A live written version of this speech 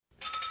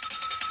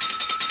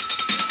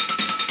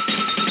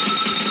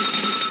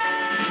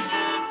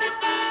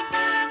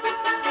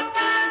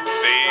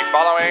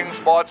following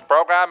sports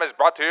program is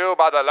brought to you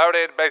by the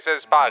Loaded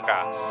Bases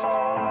Podcast.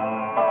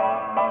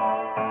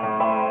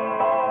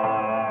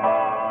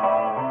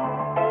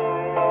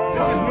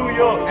 This is New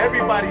York.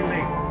 Everybody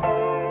late.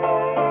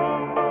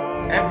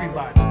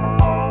 Everybody.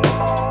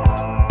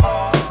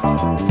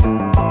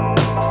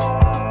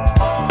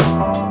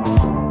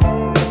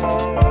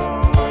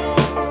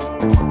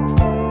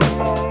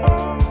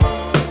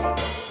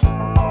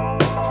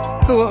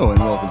 Hello and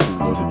welcome to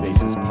the Loaded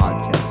Bases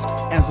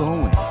Podcast. As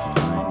always,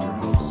 I'm your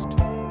host,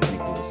 Nick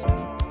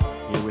Wilson.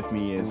 Here with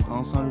me is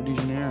Alessandro Di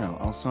Gennaro.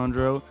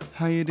 Alessandro,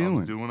 how you doing?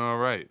 I'm doing all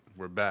right.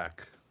 We're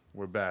back.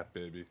 We're back,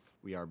 baby.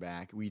 We are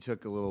back. We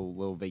took a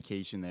little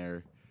vacation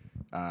there.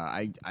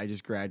 I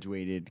just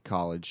graduated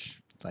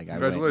college.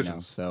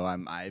 Congratulations. So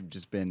I've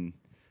just been.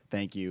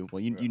 Thank you.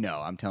 Well, you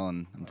know, I'm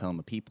telling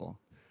the people.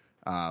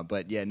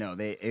 But yeah, no,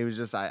 it was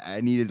just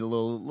I needed a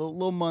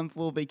little month,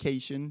 little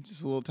vacation,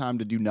 just a little time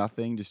to do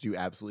nothing, just do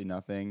absolutely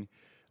nothing.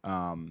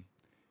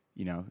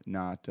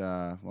 Not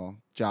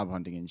job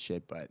hunting and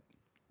shit. But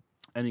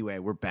anyway,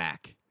 we're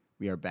back.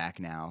 We are back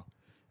now.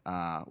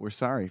 We're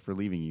sorry for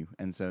leaving you,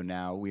 and so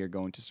now we are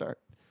going to start.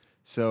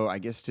 So I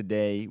guess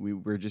today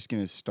we're just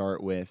going to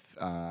start with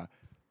the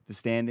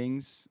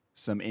standings,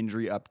 some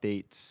injury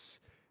updates.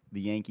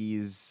 The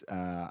Yankees,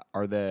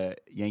 are the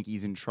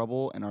Yankees in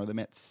trouble, and are the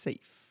Mets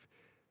safe?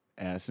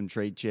 Some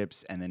trade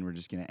chips, and then we're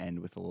just going to end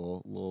with a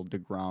little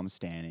DeGrom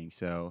standing.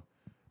 So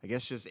I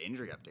guess just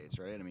injury updates,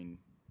 right? I mean,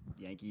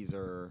 Yankees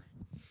are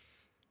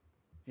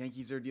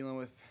dealing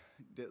with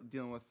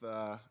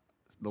the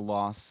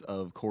loss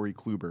of Corey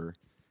Kluber.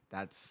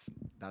 That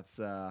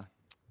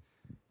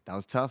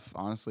was tough.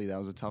 Honestly, that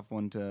was a tough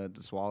one to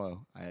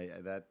swallow.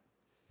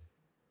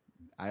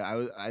 I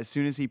was, as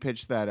soon as he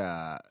pitched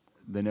that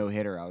the no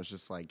hitter, I was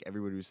just like,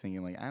 everybody was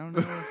thinking like, I don't know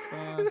if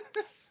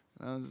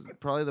that was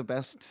probably the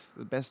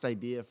best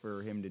idea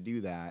for him to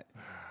do that.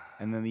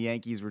 And then the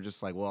Yankees were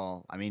just like,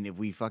 well, I mean, if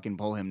we fucking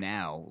pull him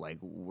now, like,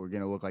 we're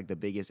gonna look like the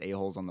biggest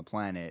a-holes on the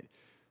planet.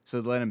 So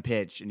they let him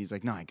pitch, and he's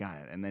like, no, I got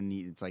it. And then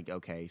it's like,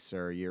 okay,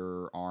 sir,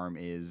 your arm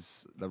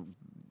is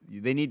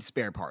they need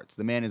spare parts.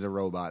 The man is a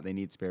robot. They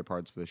need spare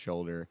parts for the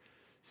shoulder.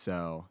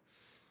 So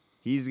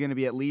he's going to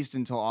be at least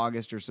until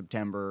August or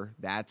September.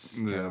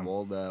 That's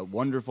terrible. The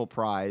wonderful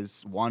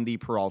prize, Wandy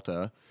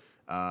Peralta,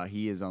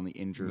 he is on the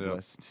injured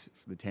list,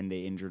 the 10-day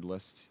injured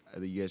list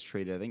that you guys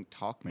traded, I think,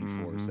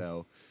 Tauchman for.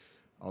 So,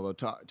 although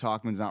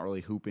Tauchman's not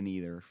really hooping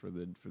either for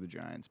the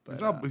Giants, but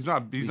He's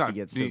not being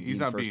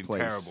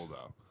terrible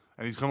though.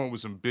 And he's come up with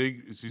some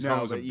big.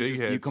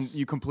 Hits.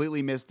 You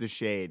completely missed the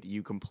shade.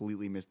 You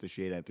completely missed the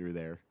shade I threw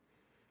there.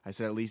 I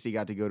said at least he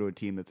got to go to a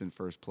team that's in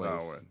first place.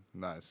 Oh,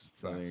 nice.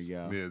 So there you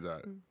go. Needed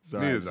that.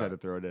 Sorry, I just had to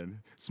throw it in.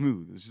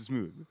 Smooth. It's just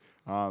smooth.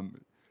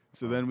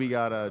 So then we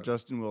got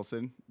Justin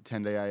Wilson,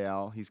 10-day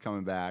IL. He's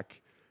coming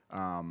back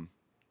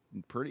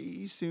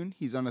pretty soon.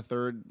 He's on a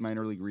third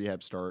minor league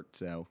rehab start,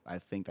 so I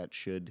think that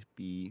should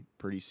be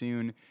pretty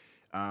soon.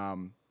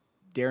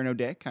 Darren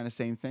O'Day, kind of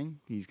same thing.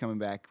 He's coming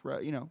back,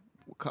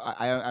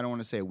 I don't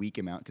want to say a week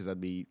amount because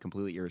that'd be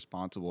completely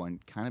irresponsible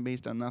and kind of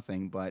based on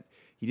nothing, but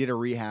he did a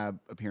rehab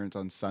appearance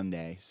on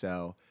Sunday.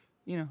 So,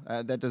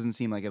 that doesn't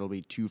seem like it'll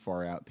be too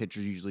far out.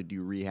 Pitchers usually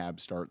do rehab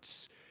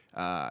starts,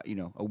 a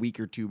week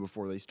or two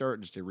before they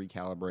start just to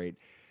recalibrate.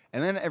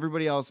 And then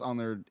everybody else on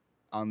their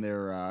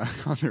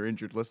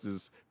injured list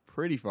is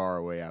pretty far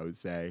away, I would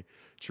say.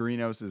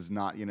 Chirinos is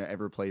not going to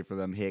ever play for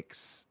them.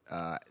 Hicks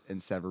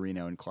and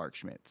Severino and Clark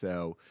Schmidt.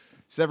 So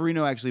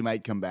Severino actually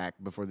might come back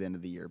before the end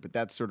of the year, but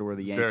that's sort of where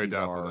the Yankees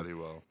are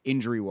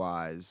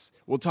injury-wise.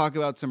 We'll talk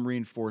about some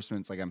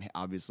reinforcements. Like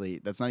obviously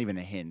that's not even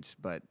a hint,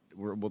 but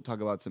we'll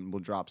talk about we'll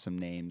drop some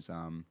names.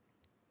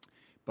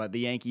 But the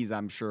Yankees,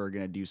 I'm sure, are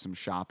going to do some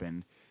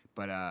shopping.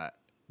 But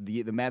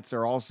the Mets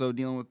are also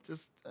dealing with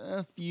just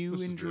a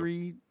few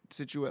injury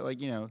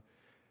situations,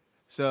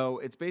 So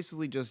it's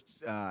basically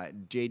just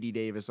J.D.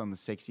 Davis on the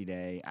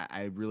 60-day.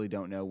 I really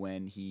don't know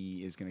when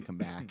he is going to come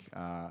back.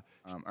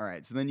 All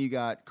right, so then you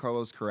got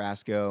Carlos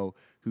Carrasco,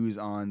 who's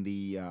on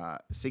the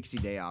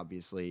 60-day,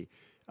 obviously.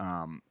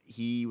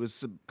 He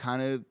was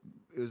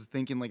was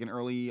thinking like an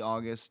early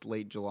August,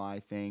 late July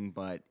thing,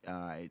 but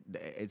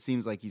it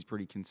seems like he's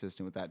pretty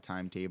consistent with that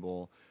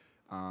timetable.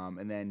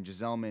 And then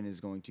Giseleman is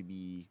going to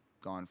be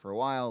gone for a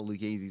while.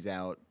 Lucchese's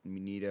out.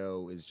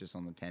 Munito is just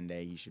on the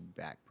 10-day. He should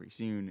be back pretty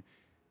soon.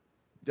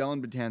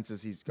 Dylan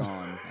Betances, he's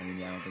gone. I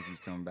don't think he's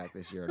coming back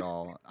this year at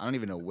all. I don't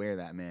even know where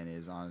that man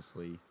is,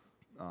 honestly.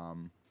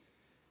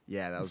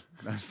 That was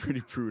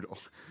pretty brutal.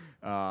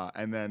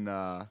 And then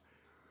Noah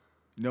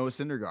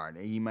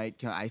Syndergaard, he might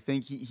come. I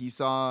think he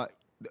saw.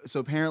 So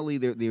apparently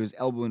there was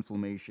elbow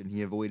inflammation.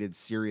 He avoided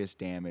serious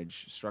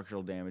damage,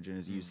 structural damage in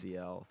his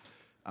UCL.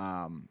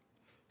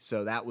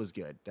 So that was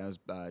good. That was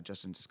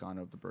Justin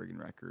Toscano of the Bergen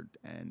record.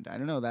 And I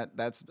don't know,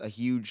 that's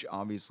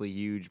obviously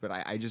huge, but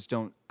I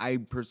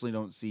personally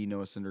don't see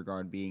Noah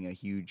Syndergaard being a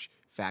huge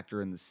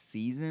factor in the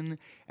season.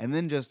 And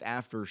then just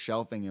after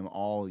shelving him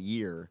all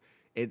year,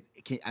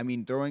 pitching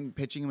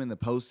him in the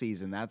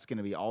postseason, that's going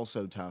to be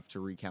also tough to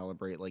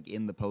recalibrate, like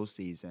in the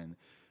postseason.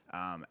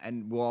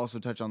 And we'll also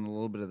touch on a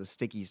little bit of the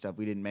sticky stuff.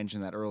 We didn't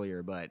mention that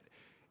earlier, but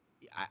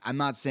I'm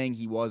not saying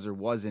he was or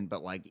wasn't,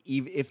 but like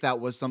if that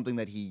was something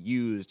that he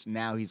used,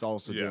 now he's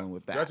also dealing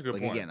with that. That's a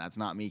good point. Again, that's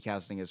not me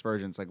casting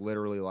aspersions. Like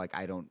literally, like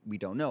we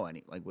don't know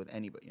any like with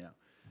anybody, you know.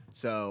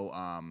 So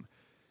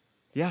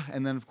yeah,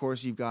 and then of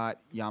course you've got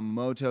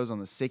Yamamoto's on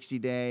the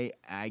 60-day.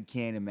 I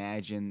can't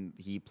imagine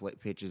he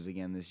pitches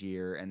again this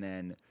year. And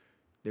then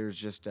there's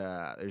just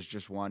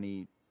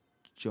Joneshwi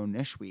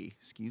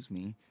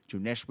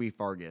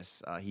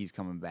Fargas. He's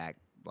coming back.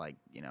 Like,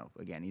 you know,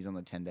 again, he's on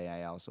the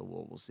 10-day IL, so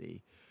we'll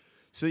see.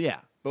 So, yeah,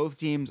 both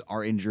teams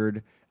are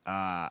injured,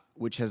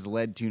 which has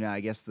led to now,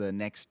 I guess, the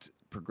next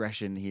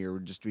progression here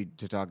would just be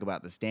to talk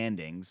about the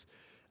standings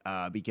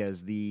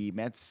because the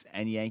Mets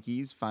and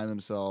Yankees find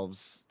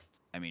themselves,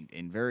 I mean,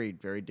 in very,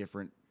 very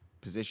different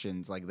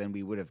positions like than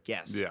we would have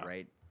guessed,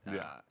 right?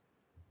 Yeah.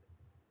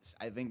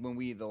 I think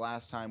the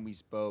last time we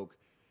spoke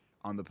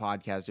on the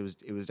podcast,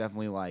 it was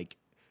definitely like,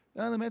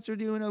 oh, the Mets are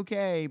doing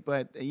okay,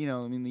 but, you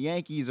know, I mean, the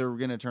Yankees are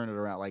going to turn it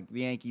around. Like,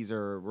 the Yankees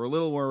we're a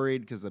little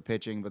worried because of the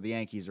pitching, but the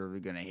Yankees are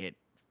going to hit,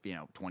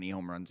 20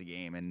 home runs a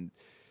game and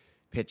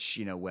pitch,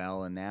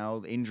 well. And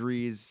now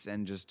injuries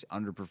and just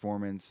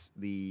underperformance,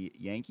 the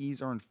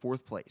Yankees are in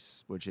fourth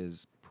place, which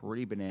is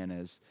pretty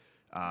bananas.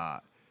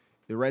 The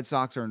Red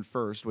Sox are in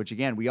first, which,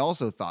 again, we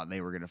also thought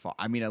they were going to fall.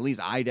 I mean, at least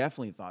I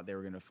definitely thought they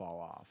were going to fall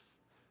off.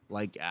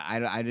 Like,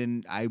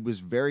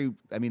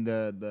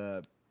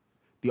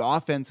 the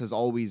offense has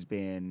always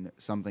been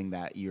something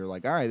that you're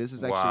like, all right, this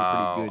is actually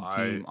a pretty good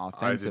team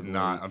offensively.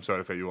 I'm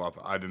sorry to cut you off.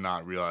 I did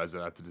not realize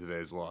that after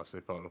today's loss,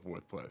 they fell to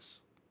fourth place.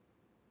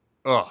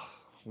 Ugh,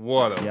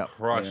 what a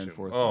crushing.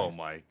 Oh,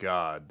 my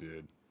God,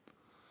 dude.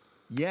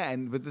 Yeah,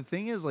 but the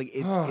thing is, like,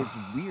 it's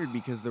weird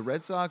because the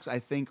Red Sox, I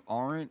think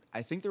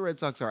the Red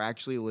Sox are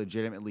actually a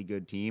legitimately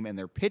good team, and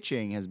their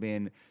pitching has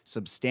been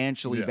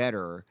substantially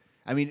better.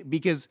 I mean,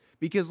 because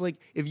like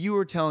if you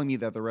were telling me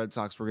that the Red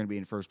Sox were going to be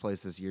in first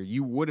place this year,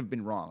 you would have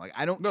been wrong. Like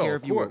I don't care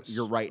if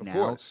you're right now.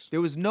 Course.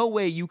 There was no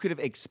way you could have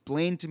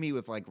explained to me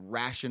with like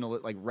rational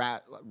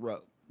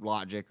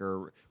logic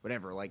or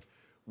whatever. Like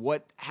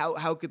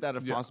how could that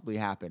have possibly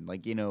happened?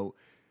 Like Garrett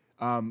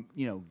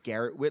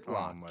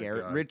Whitlock,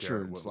 Garrett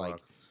Richards,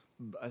 like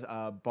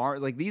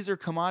like these are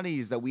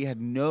commodities that we had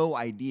no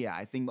idea.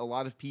 I think a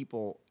lot of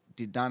people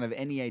did not have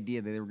any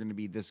idea that they were going to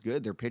be this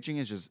good. Their pitching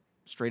is just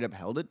straight up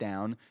held it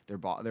down. Their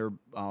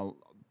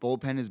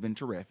bullpen has been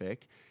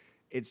terrific.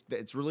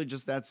 It's really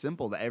just that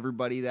simple. That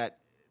everybody that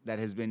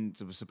has been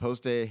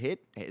supposed to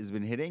hit has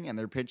been hitting, and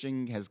their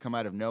pitching has come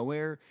out of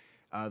nowhere.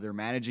 They're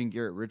managing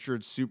Garrett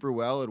Richards super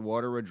well.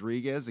 Eduardo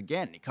Rodriguez,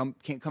 again,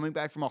 coming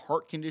back from a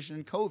heart condition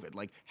and COVID.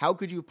 Like, how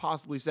could you have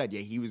possibly said,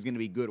 he was going to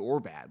be good or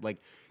bad? Like,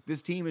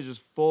 this team is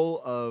just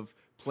full of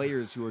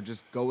players who are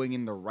just going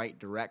in the right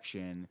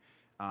direction.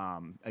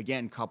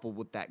 Again, coupled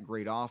with that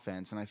great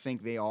offense, and I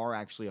think they are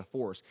actually a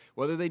force.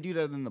 Whether they do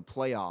that in the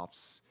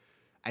playoffs,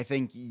 I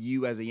think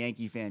you as a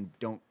Yankee fan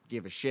don't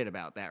give a shit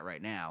about that right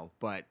now.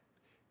 But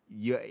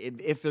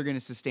if they're going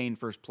to sustain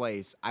first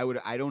place,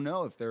 I don't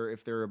know if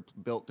they're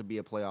built to be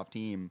a playoff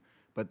team,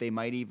 but they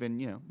might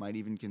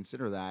even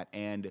consider that.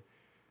 And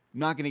I'm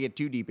not going to get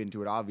too deep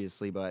into it,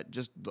 obviously, but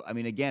just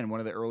again, one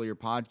of the earlier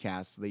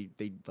podcasts,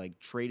 they like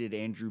traded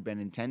Andrew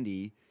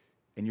Benintendi.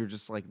 And you're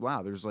just like,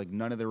 wow, there's like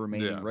none of the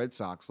remaining Red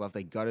Sox left.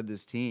 They gutted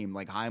this team.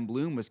 Like Chaim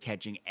Bloom was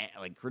catching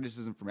like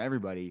criticism from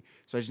everybody.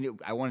 So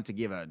I wanted to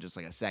give a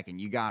second.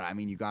 You got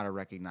to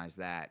recognize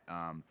that.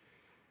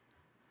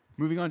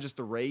 Moving on, just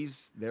the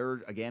Rays.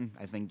 They're again,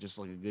 I think, just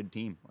like a good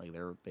team. Like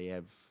they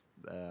have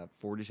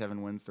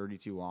 47 wins,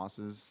 32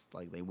 losses.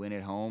 Like they win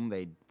at home,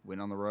 they win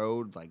on the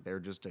road. Like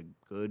they're just a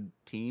good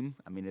team.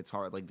 I mean, it's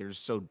hard. Like they're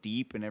so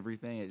deep and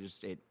everything.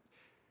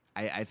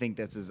 I think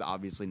this is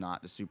obviously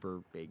not a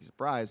super big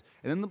surprise.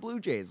 And then the Blue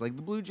Jays,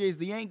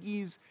 the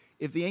Yankees,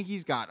 if the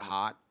Yankees got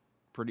hot,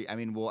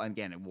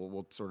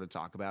 we'll sort of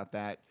talk about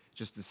that,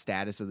 just the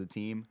status of the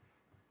team.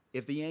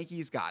 If the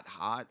Yankees got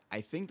hot,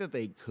 I think that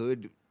they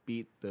could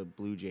beat the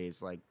Blue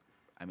Jays. Like,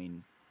 I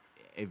mean,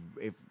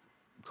 if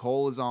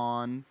Cole is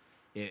on,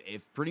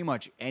 if pretty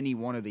much any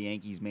one of the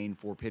Yankees' main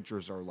four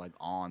pitchers are like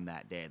on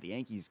that day, the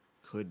Yankees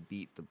could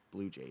beat the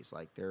Blue Jays.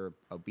 Like they're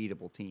a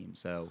beatable team.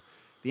 So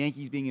the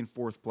Yankees being in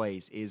fourth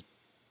place is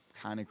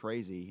kind of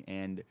crazy,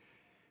 and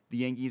the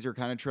Yankees are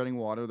kind of treading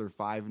water. They're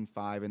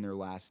 5-5 in their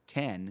last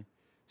 10.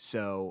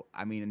 So,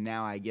 I mean,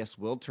 now I guess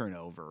we'll turn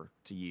over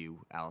to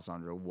you,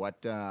 Alessandro.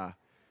 What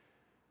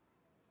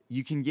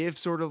you can give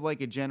sort of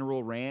like a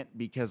general rant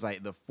because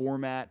the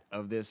format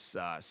of this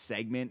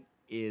segment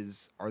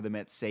is: are the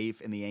Mets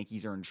safe and the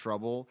Yankees are in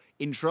trouble?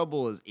 In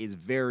trouble is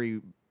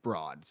very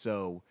broad.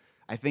 So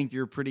I think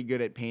you're pretty good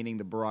at painting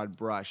the broad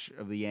brush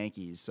of the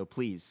Yankees. So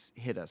please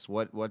hit us.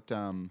 What's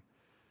up?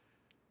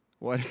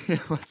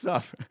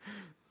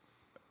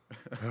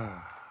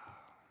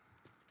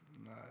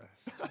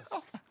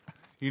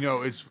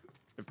 It's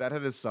if that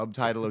had a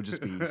subtitle, it would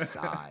just be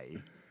sigh.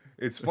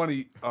 It's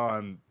funny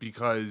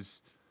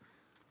because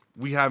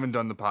we haven't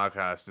done the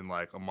podcast in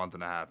like a month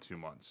and a half, 2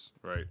 months,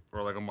 right?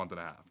 Or like a month and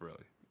a half,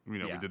 really. We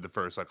did the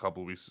first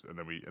couple of weeks, and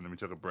then we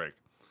took a break.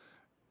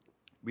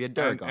 We had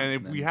Derek on,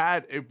 and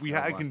if we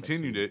had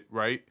continued it,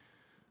 right,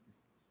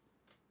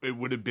 it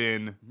would have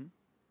been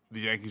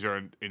the Yankees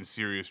are in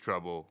serious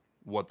trouble.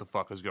 What the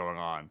fuck is going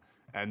on?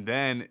 And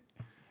then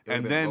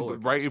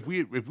right, if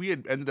we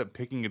had ended up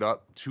picking it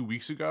up 2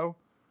 weeks ago,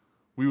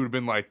 we would have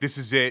been like, this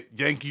is it,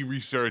 Yankee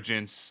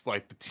resurgence.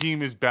 Like, the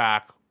team is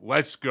back.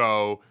 Let's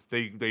go.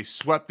 They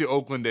swept the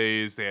Oakland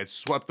A's. They had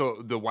swept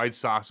the White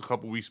Sox a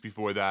couple weeks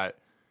before that.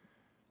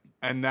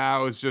 And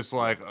now it's just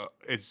like,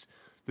 it's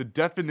the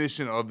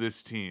definition of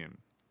this team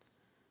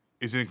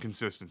is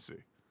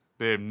inconsistency.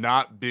 They have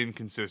not been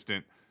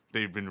consistent.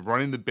 They've been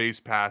running the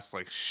base pass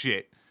like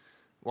shit.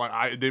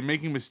 Like they're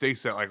making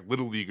mistakes that like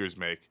little leaguers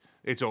make.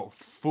 It's a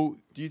full.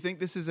 Do you think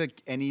this is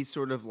any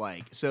sort of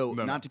like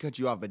not to cut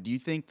you off, but do you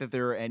think that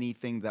there are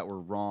anything that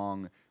were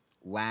wrong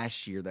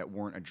last year that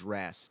weren't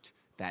addressed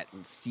that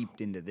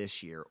seeped into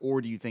this year,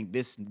 or do you think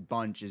this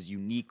bunch is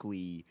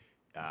uniquely?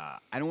 I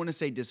don't want to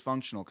say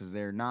dysfunctional because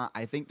they're not.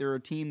 I think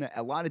they're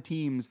a lot of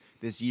teams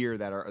this year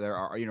that are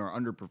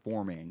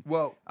underperforming.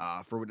 Well,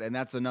 and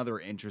that's another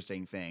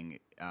interesting thing.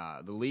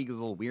 The league is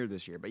a little weird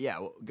this year, but yeah,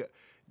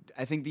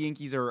 I think the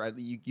Yankees are.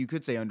 You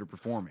could say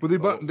underperforming. But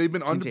they've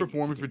been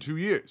underperforming for 2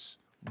 years.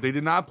 They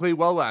did not play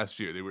well last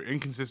year. They were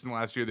inconsistent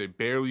last year. They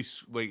barely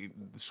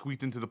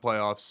squeaked into the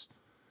playoffs,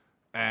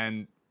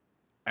 and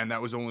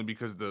that was only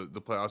because the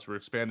playoffs were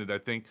expanded. I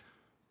think.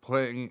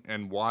 Playing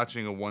and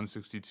watching a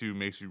 162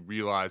 makes you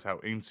realize how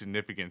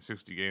insignificant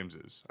 60 games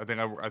is. I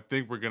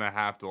think we're gonna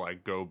have to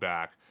go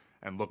back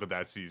and look at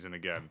that season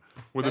again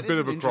with a bit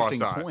of a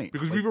cross-eye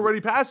because we've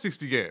already passed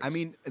 60 games. I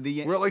mean,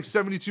 we're at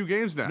 72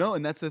 games now. No,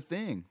 and that's the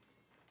thing.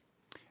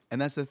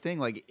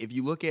 Like, if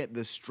you look at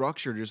the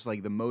structure, just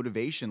like the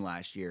motivation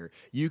last year,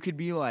 you could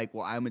be like,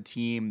 well, I'm a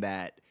team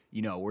that.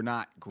 We're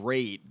not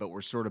great, but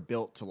we're sort of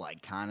built to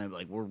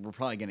we're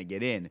probably going to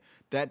get in.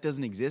 That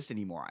doesn't exist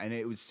anymore. And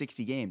it was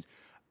 60 games.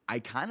 I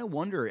kind of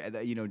wonder,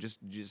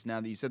 just now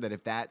that you said that,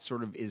 if that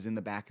sort of is in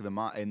the back of the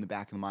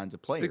minds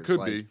of players. It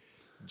could be.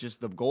 Just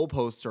the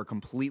goalposts are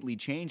completely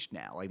changed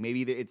now. Like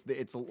maybe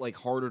it's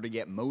harder to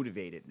get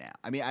motivated now.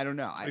 I mean, I don't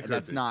know.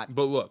 That's not.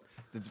 But look,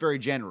 it's very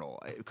general.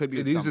 It could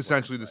be. It is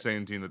essentially the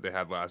same team that they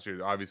had last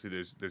year. Obviously,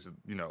 there's a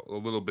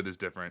little bit is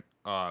different.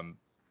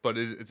 But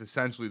it's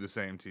essentially the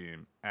same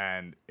team,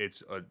 and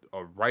it's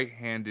a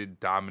right-handed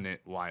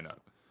dominant lineup.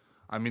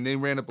 I mean, they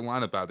ran up a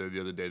lineup out there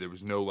the other day. There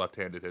was no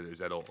left-handed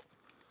hitters at all.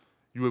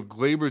 You have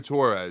Gleyber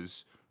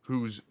Torres,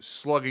 who's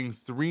slugging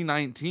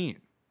 .319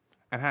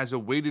 and has a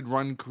weighted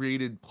run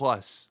created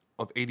plus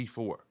of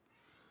 84.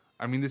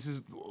 I mean, this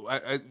is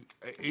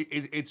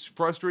it's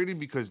frustrating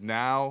because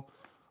now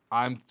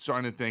I'm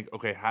starting to think,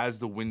 okay, has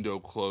the window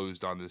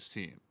closed on this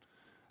team?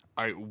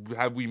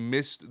 Have we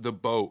missed the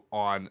boat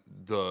on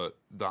the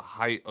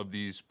height of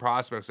these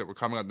prospects that were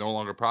coming up, no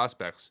longer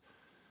prospects,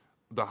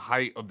 the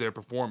height of their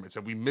performance?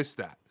 Have we missed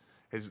that?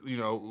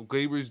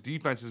 Gleyber's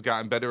defense has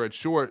gotten better at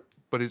short,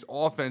 but his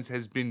offense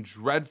has been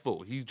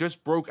dreadful. He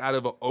just broke out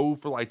of a 0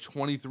 for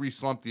 23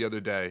 slump the other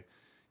day.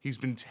 He's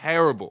been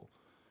terrible.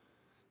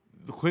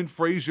 Clint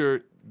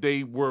Frazier,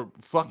 they were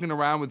fucking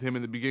around with him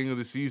in the beginning of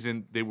the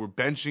season. They were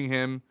benching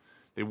him.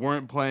 They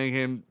weren't playing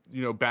him,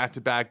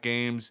 back-to-back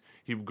games.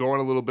 He would go on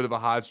a little bit of a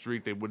hot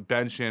streak. They would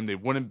bench him. They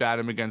wouldn't bat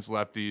him against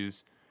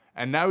lefties.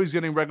 And now he's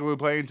getting regular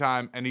playing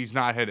time, and he's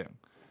not hitting.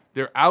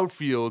 Their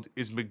outfield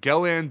is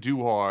Miguel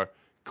Andujar,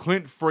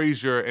 Clint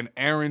Frazier, and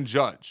Aaron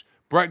Judge.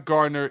 Brett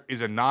Gardner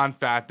is a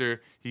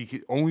non-factor. He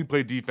can only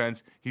play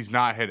defense. He's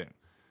not hitting.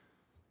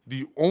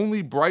 The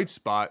only bright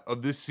spot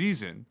of this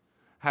season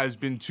has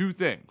been two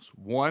things.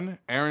 One,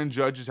 Aaron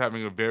Judge is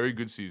having a very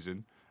good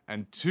season.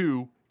 And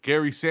two,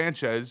 Gary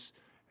Sanchez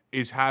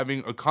is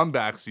having a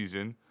comeback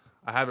season.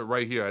 I have it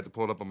right here. I had to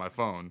pull it up on my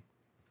phone.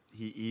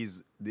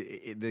 He's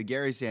the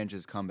Gary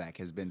Sanchez comeback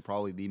has been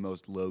probably the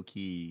most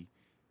low-key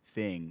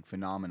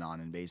phenomenon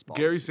in baseball.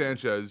 Gary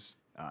Sanchez...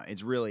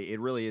 it really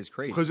is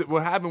crazy. Because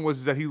what happened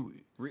was that he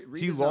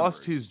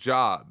lost his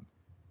job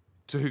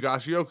to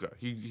Higashioka.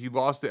 He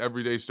lost the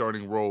everyday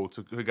starting role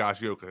to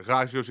Higashioka.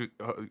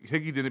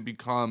 Higgy didn't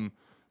become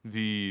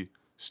the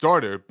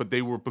starter, but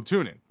they were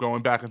platooning,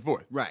 going back and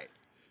forth. Right.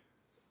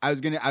 I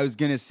was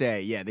gonna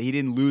say, yeah, that he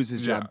didn't lose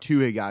his job to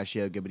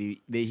Higashioka, but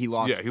he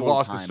lost. Yeah, he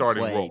lost the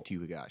starting role to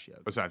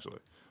Higashioka. Essentially.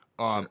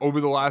 Sure. Over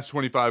the last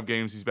 25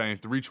 games, he's batting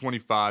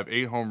 .325,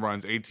 8 home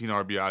runs, 18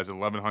 RBIs,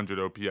 1,100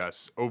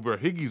 OPS. Over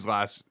Higgy's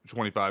last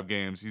 25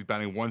 games, he's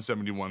batting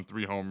 .171,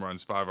 3 home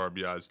runs, 5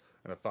 RBIs,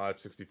 and a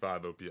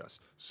 .565 OPS.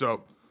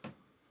 So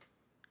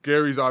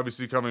Gary's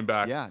obviously coming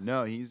back. Yeah,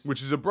 no,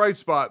 which is a bright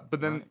spot.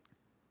 But then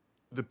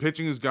the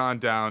pitching has gone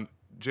down.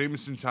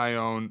 Jameson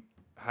Taillon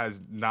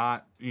has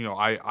not.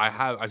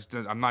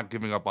 I'm not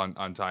giving up on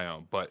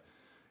Taillon, but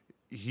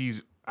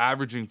he's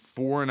averaging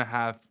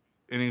 4.5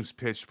 innings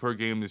pitched per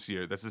game this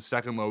year. That's the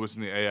second lowest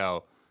in the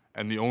AL,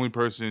 and the only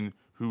person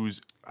who's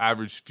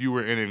averaged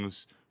fewer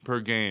innings per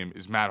game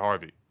is Matt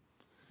Harvey.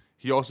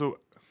 He also...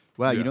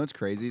 Wow, you know what's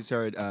crazy?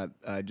 Sorry,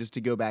 just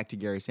to go back to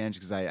Gary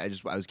Sanchez, because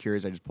I was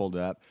curious, I just pulled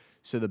it up.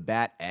 So the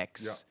Bat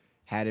X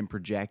had him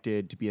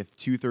projected to be a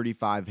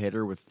 235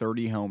 hitter with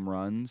 30 home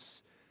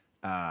runs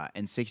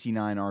and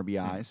 69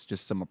 RBIs,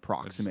 just some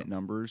approximate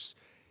numbers.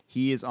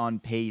 He is on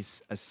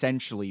pace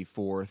essentially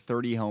for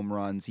 30 home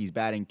runs. He's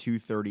batting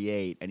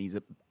 238, and he's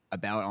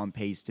about on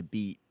pace to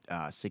beat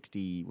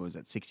 69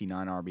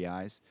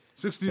 RBIs.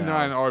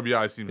 69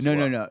 RBI seems no,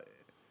 low.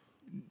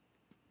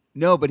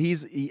 No, but it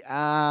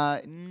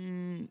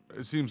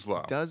seems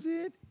low. Does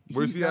it?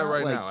 Where's he at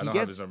right now? I don't have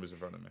gets, his numbers in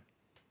front of me.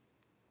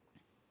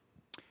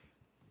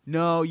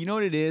 No, you know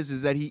what it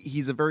is that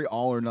he's a very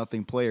all or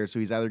nothing player. So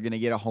he's either going to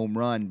get a home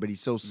run, but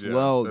he's so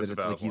slow that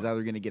it's like he's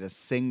either going to get a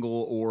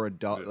single or a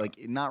double, like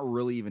not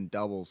really even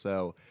double.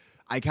 So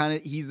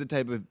he's the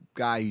type of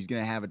guy who's going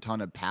to have a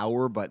ton of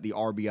power, but the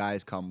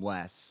RBIs come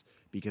less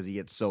because he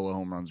gets solo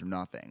home runs or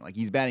nothing. Like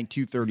he's batting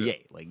 238.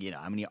 Yeah. Like,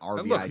 how many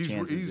RBI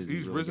chances is he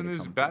he's really risen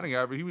his batting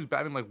average. He was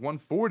batting like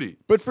 140.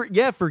 But for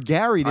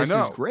Gary, this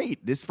is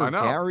great.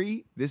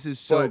 Gary, this is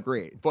so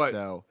great. But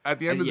so, at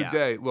the end of the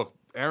day, look,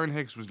 Aaron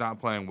Hicks was not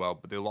playing well,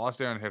 but they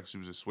lost Aaron Hicks, who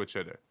was a switch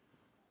hitter.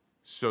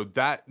 So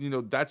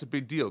that's a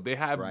big deal. They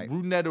have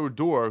Rougned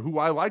Odor, who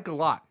I like a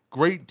lot.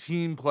 Great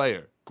team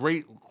player.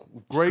 Great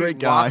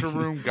locker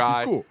room guy.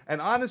 He's cool.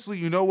 And honestly,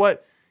 you know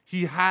what?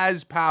 He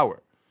has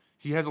power.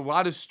 He has a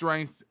lot of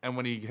strength, and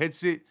when he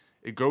hits it,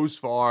 it goes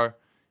far.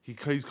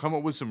 He's come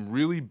up with some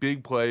really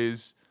big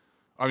plays.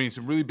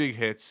 Some really big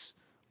hits.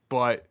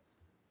 But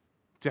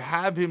to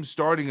have him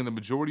starting in the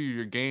majority of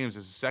your games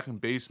as a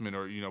second baseman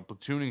or,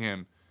 platooning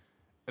him,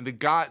 and the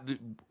guy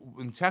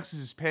in Texas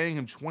is paying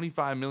him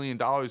 $25 million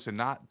to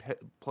not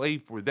play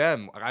for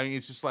them.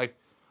 It's just like,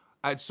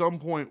 at some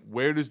point,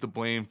 where does the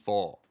blame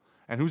fall?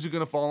 And who's it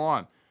going to fall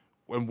on?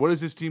 And what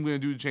is this team going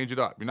to do to change it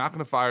up? You're not going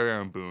to fire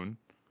Aaron Boone.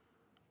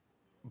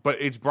 But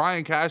it's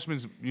Brian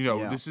Cashman's,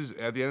 this is,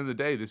 at the end of the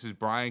day, this is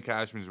Brian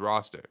Cashman's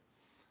roster.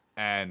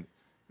 And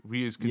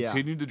he has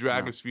continued to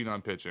drag his feet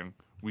on pitching.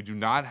 We do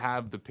not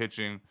have the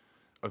pitching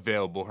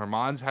available.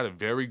 Herman's had a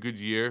very good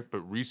year, but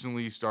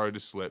recently he started to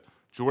slip.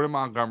 Jordan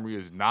Montgomery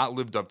has not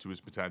lived up to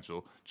his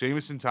potential.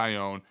 Jameson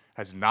Taillon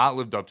has not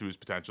lived up to his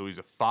potential. He's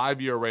a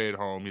 5 ERA at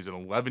home. He's an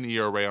 11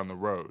 ERA on the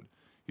road.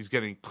 He's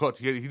getting cooked.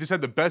 He just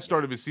had the best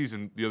start of his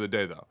season the other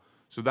day, though.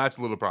 So that's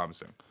a little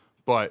promising.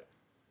 But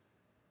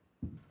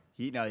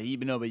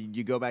but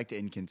you go back to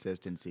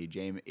inconsistency,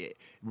 James.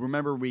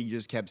 Remember, we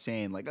just kept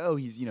saying like, oh,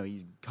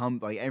 he's come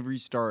like every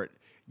start.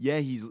 Yeah,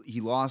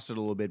 he lost it a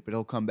little bit, but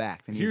he'll come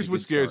back. Then here's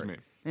what scares me.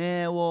 You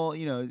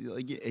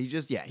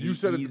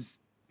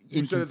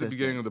said at the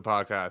beginning of the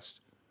podcast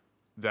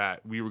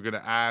that we were going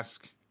to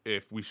ask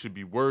if we should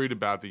be worried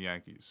about the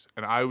Yankees,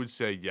 and I would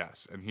say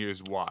yes. And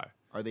here's why.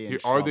 Are they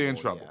in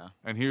trouble? Yeah.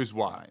 And here's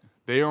why. Right.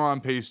 They are on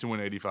pace to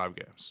win 85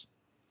 games.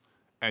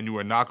 And you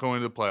are not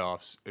going to the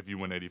playoffs if you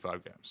win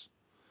 85 games.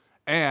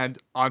 And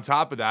on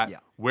top of that,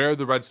 where are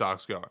the Red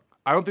Sox going?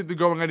 I don't think they're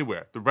going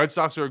anywhere. The Red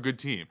Sox are a good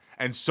team.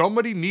 And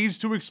somebody needs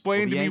to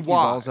explain to me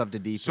why.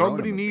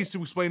 Somebody needs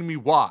to explain to me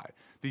why.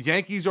 The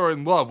Yankees are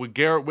in love with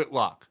Garrett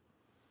Whitlock.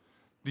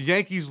 The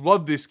Yankees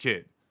love this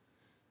kid.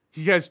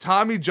 He has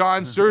Tommy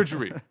John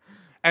surgery.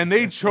 And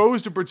they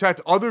chose to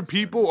protect other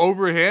people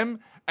over him.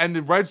 And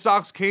the Red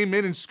Sox came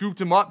in and scooped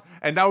him up.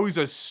 And now he's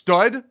a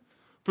stud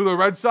for the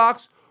Red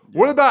Sox.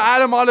 What about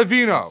Adam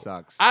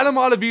Ottavino? Adam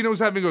Ottavino's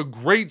having a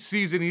great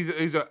season.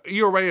 He's an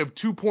ERA of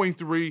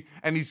 2.3,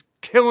 and he's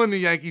killing the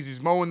Yankees.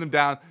 He's mowing them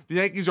down. The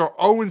Yankees are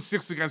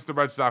 0-6 against the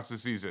Red Sox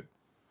this season.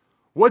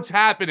 What's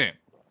happening?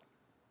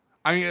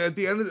 At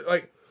the end of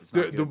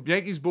the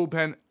Yankees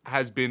bullpen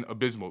has been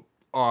abysmal.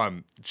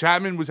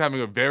 Chapman was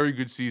having a very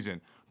good season,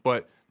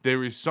 but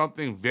there is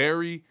something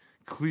very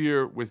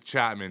clear with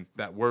Chapman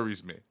that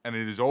worries me, and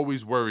it has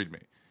always worried me.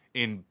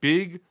 In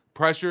big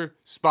pressure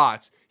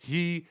spots,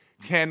 he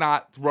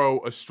cannot throw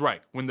a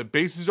strike. When the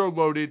bases are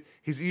loaded,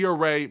 his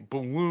ERA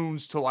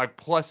balloons to like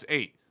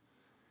 +8.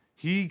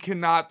 He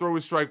cannot throw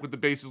a strike with the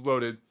bases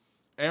loaded.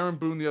 Aaron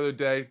Boone the other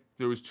day,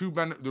 there was two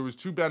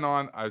men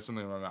on. I have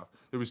something in my mouth.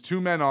 There was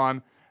two men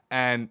on,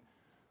 and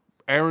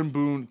Aaron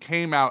Boone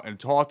came out and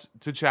talked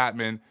to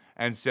Chapman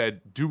and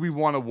said, "Do we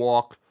want to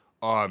walk?"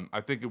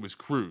 I think it was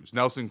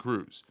Nelson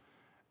Cruz,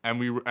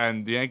 and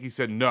the Yankees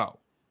said no.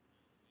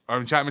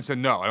 Chapman said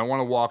no. I don't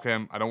want to walk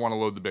him. I don't want to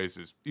load the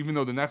bases, even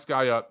though the next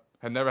guy up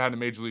had never had a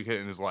major league hit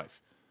in his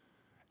life.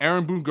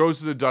 Aaron Boone goes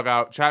to the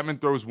dugout. Chapman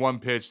throws one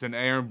pitch. Then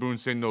Aaron Boone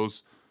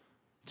signals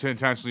to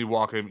intentionally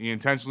walk him. He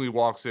intentionally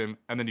walks him,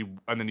 and then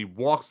he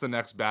walks the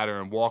next batter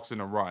and walks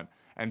in a run.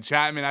 And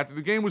Chapman, after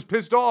the game, was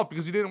pissed off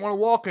because he didn't want to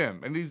walk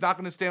him, and he's not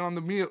going to stand on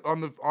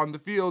the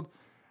field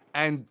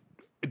and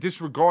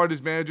disregard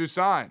his manager's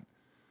sign.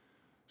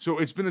 So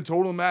it's been a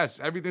total mess.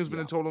 Everything's been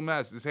a total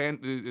mess. His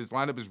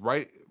lineup is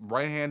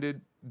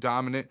right-handed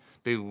dominant.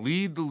 They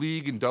lead the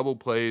league in double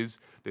plays.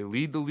 They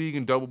lead the league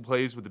in double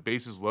plays with the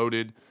bases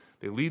loaded.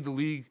 They lead the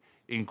league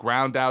in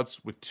ground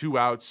outs with 2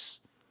 outs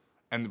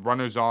and the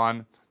runners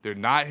on. They're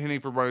not hitting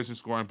for runners in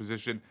scoring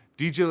position.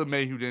 DJ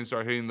LeMahieu didn't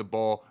start hitting the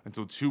ball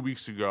until 2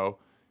 weeks ago.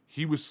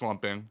 He was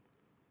slumping.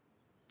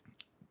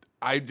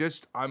 I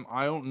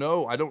don't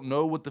know. I don't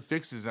know what the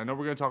fix is. I know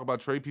we're gonna talk about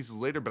trade pieces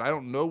later, but I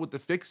don't know what the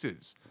fix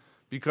is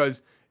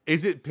because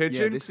is it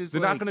pitching?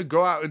 They're not gonna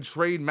go out and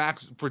trade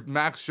Max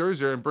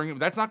Scherzer and bring him.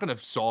 That's not gonna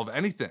solve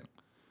anything.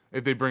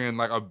 If they bring in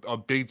like a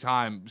big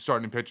time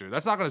starting pitcher,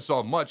 that's not gonna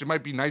solve much. It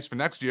might be nice for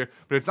next year,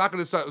 but it's not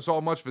gonna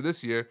solve much for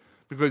this year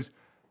because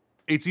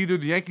it's either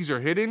the Yankees are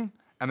hitting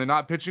and they're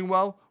not pitching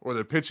well, or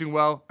they're pitching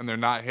well and they're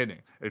not hitting.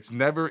 It's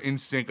never in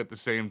sync at the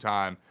same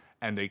time,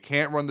 and they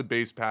can't run the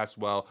base pass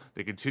well.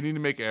 They continue to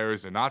make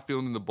errors. They're not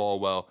fielding the ball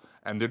well,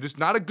 and they're just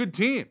not a good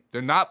team.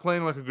 They're not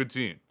playing like a good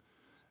team,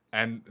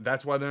 and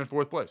that's why they're in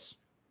fourth place.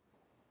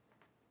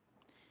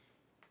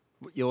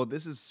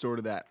 This is sort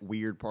of that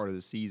weird part of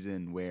the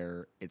season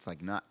where it's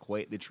like not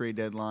quite the trade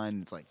deadline.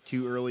 It's like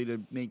too early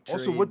to make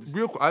trades.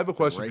 Also, I have a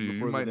question right for you.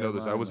 You might know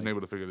this. I wasn't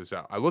able to figure this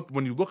out.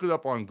 When you look it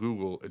up on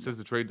Google, it says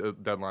the trade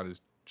deadline is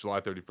July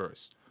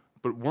 31st.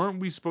 But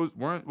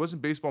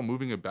wasn't baseball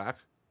moving it back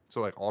to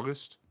like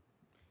August?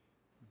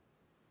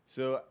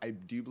 So I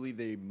do believe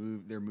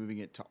they're moving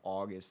it to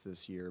August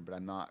this year, but I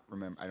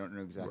don't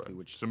know exactly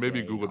which. So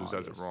maybe day Google in just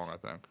has it August. wrong, I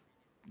think.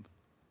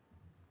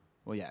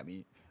 Well, yeah, I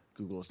mean,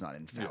 Google is not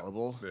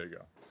infallible. Yeah, there you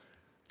go.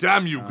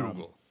 Damn you,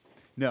 Google.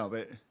 No,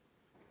 but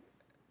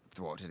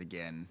thwarted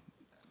again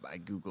by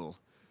Google.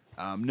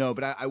 No,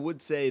 but I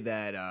would say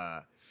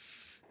that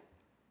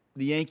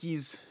the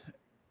Yankees,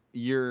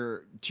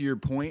 to your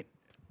point,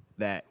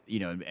 that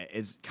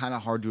it's kind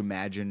of hard to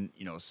imagine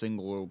a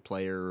single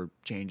player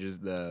changes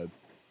the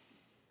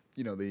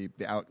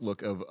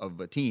outlook of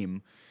a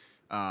team.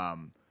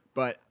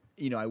 But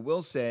I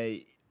will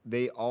say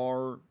they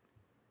are.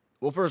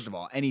 Well, first of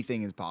all,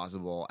 anything is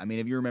possible. I mean,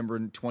 if you remember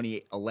in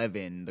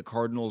 2011, the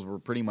Cardinals were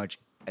pretty much,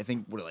 I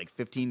think,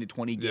 15 to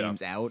 20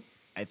 games out,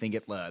 I think,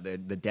 at the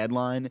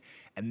deadline.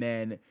 And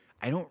then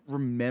I don't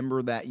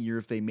remember that year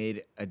if they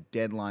made a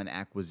deadline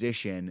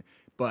acquisition,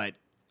 but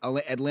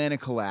Atlanta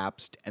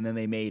collapsed, and then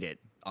they made it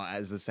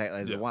as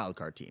the wild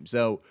card team.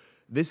 So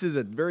this is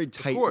a very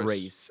tight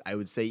race, I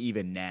would say,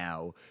 even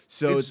now.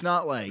 So it's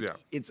not like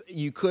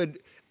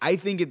I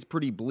think it's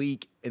pretty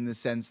bleak in the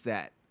sense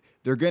that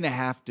they're going to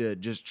have to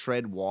just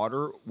tread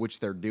water, which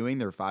they're doing.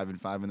 They're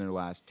 5-5 in their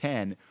last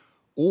 10,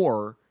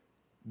 or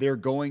they're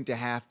going to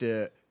have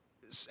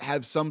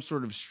have some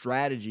sort of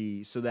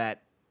strategy so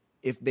that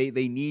if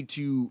they need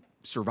to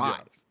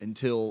survive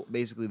until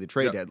basically the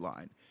trade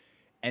deadline.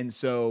 And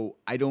so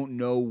I don't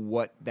know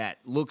what that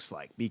looks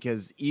like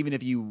because even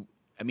if you've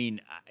got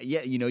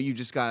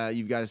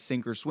to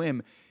sink or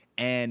swim,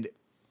 and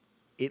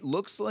it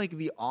looks like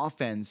the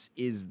offense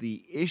is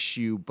the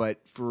issue, but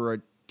for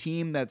a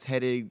team that's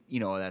headed,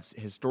 that's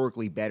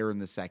historically better in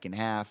the second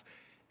half,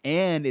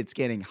 and it's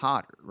getting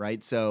hotter,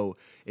 right? So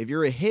if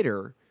you're a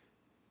hitter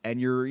and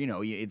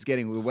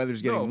the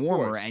weather's getting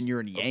warmer, and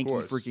you're in Yankee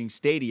freaking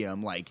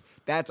stadium, like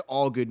that's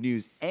all good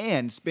news.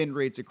 And spin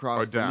rates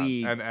across the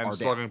league and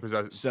slugging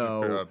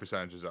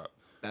percentage is up.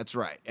 That's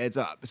right, it's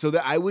up. So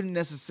I wouldn't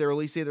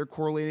necessarily say they're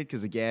correlated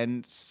because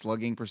again,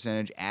 slugging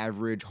percentage,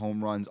 average,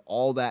 home runs,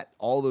 all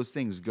those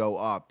things go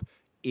up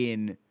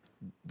in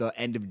the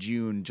end of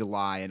June,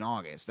 July, and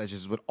August. That's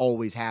just what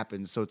always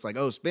happens. So it's like,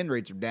 spin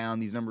rates are down,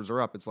 these numbers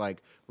are up. It's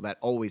like, well, that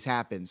always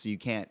happens. So you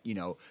can't,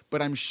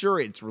 but I'm sure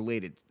it's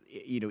related.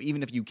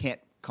 Even if you can't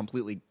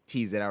completely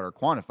tease it out or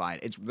quantify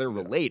it, they're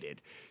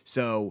related.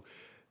 So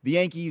the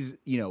Yankees,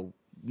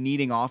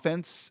 needing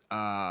offense,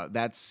 I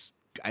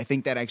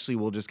think that actually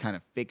will just kind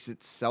of fix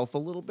itself a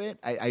little bit.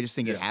 I just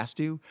think it has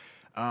to.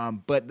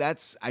 But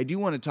I do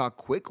want to talk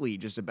quickly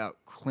just about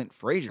Clint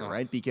Frazier,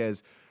 right?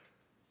 Because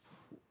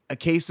a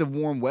case of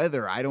warm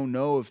weather, I don't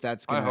know if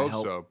that's going to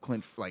help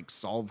Clint,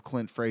 solve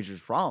Clint Frazier's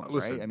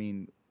problems, right? I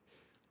mean,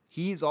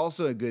 he's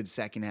also a good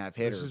second half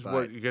hitter. This is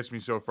what gets me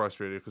so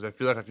frustrated because I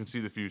feel like I can see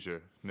the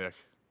future, Nick.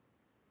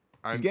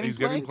 He's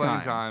getting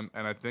playing time,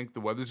 and I think the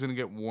weather's going to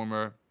get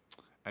warmer,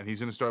 and he's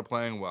going to start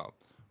playing well.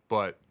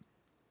 But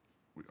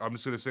I'm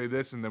just going to say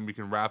this, and then we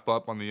can wrap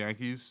up on the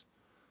Yankees.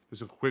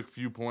 Just a quick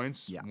few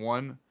points. Yeah.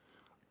 One,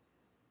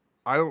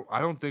 I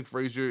don't think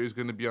Frazier is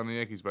going to be on the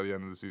Yankees by the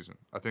end of the season.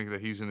 I think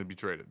that he's going to be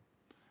traded.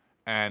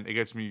 And it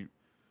gets me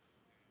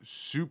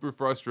super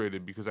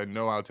frustrated because I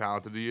know how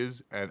talented he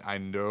is, and I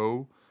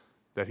know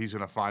that he's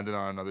going to find it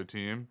on another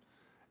team.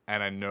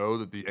 And I know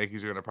that the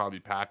Yankees are going to probably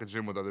package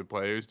him with other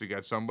players to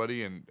get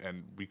somebody, and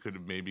we could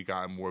have maybe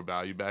gotten more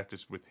value back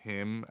just with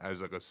him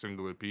as like a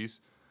singular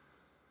piece.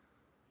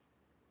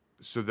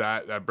 So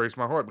that breaks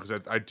my heart because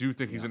I do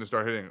think he's going to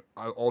start hitting.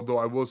 Although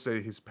I will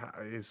say his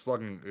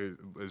slugging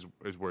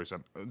is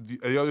worrisome.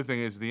 The other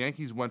thing is the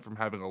Yankees went from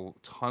having a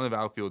ton of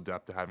outfield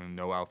depth to having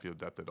no outfield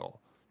depth at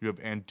all. You have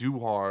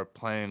Andujar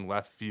playing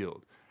left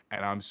field,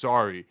 and I'm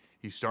sorry,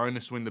 he's starting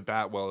to swing the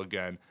bat well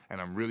again,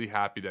 and I'm really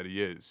happy that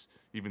he is,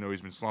 even though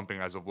he's been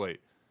slumping as of late.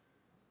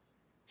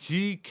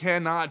 He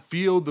cannot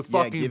field the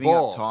fucking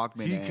ball.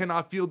 He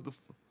cannot field the.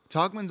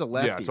 Tauchman's a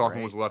lefty. Yeah,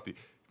 Tauchman was a lefty.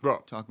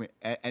 Bro.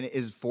 And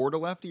is Ford a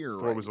lefty or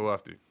Ford was a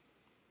lefty.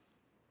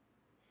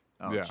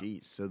 Oh, Yeah.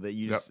 geez. So that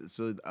you Yep. just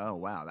oh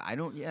wow. I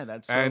don't. Yeah,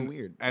 that's so And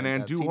weird. and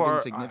Like, that seemed Andujar,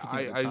 insignificant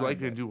at the I time, like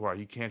but- Andujar.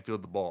 He can't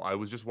field the ball. I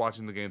was just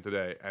watching the game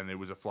today, and it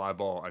was a fly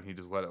ball, and he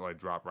just let it like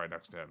drop right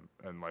next to him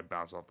and like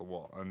bounce off the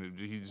wall. And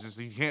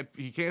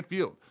he can't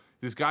field.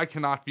 This guy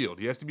cannot field.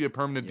 He has to be a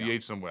permanent Yeah.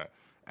 DH somewhere.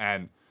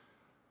 And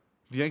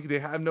the Yankees, they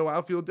have no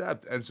outfield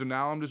depth, and so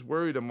now I'm just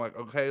worried. I'm like,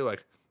 okay,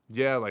 like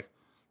yeah, like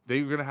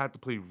they're gonna have to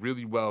play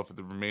really well for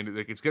the remainder.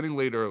 Like it's getting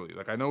late early.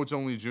 Like I know it's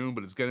only June,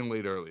 but it's getting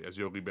late early, as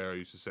Yogi Berra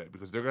used to say,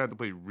 because they're gonna have to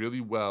play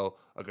really well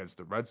against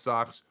the Red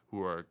Sox,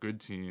 who are a good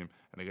team,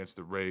 and against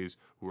the Rays,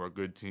 who are a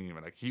good team.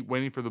 And I keep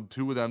waiting for the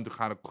two of them to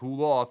kind of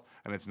cool off,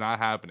 and it's not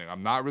happening.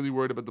 I'm not really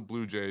worried about the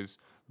Blue Jays.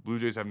 The Blue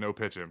Jays have no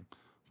pitching,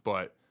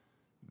 but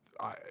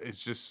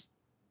it's just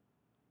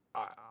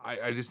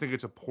I just think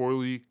it's a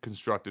poorly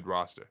constructed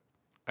roster.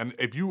 And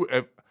if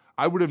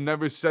I would have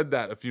never said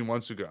that a few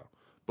months ago.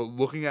 But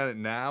looking at it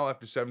now,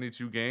 after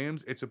 72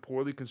 games, it's a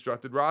poorly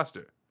constructed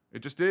roster. It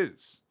just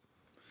is.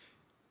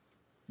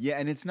 Yeah,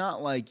 and it's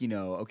not like,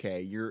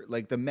 okay, you're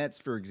like the Mets,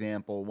 for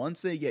example,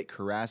 once they get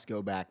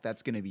Carrasco back,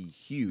 that's going to be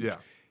huge.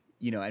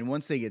 Yeah. And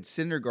once they get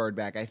Syndergaard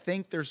back, I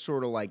think they're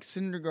sort of like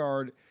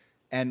Syndergaard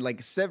and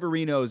like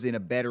Severino's in a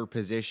better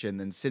position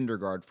than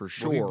Syndergaard for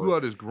sure. Well, he blew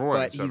out his groin.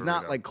 but he's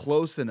not Severino. like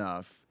close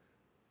enough.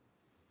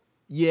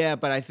 Yeah,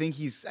 but I think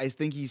he's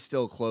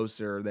still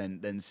closer than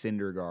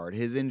Syndergaard.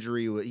 His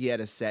injury, he had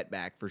a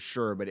setback for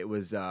sure, but it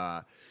was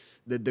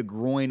the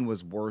groin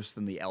was worse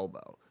than the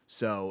elbow.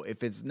 So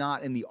if it's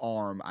not in the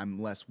arm, I'm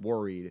less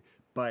worried.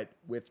 But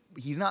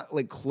he's not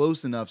like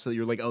close enough so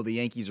you're like, oh, the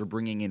Yankees are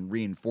bringing in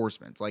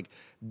reinforcements. Like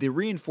the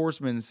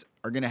reinforcements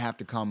are going to have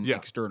to come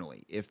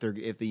externally if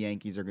the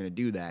Yankees are going to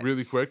do that.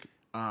 Really quick.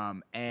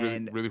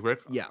 And Really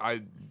quick. yeah.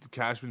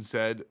 Cashman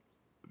said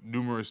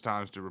numerous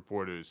times to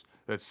reporters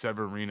that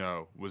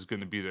Severino was going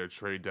to be their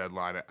trade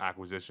deadline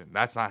acquisition.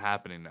 That's not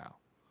happening now.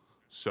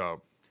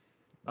 So,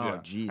 oh,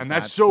 geez, and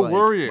that's so like,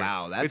 worrying.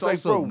 Wow, that's it's like,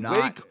 also bro, not.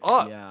 wake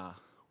up. Yeah.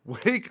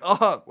 Wake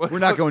up. We're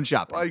not going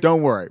shopping. Like-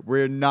 Don't worry.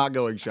 We're not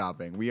going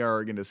shopping. We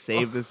are going to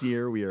save this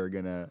year. We are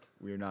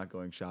not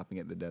going shopping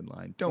at the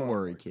deadline. Don't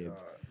worry,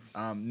 kids.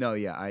 No,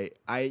 yeah,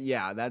 they're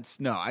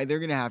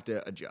going to have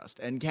to adjust.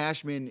 And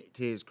Cashman,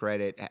 to his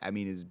credit, I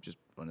mean, is just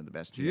one of the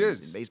best He GMs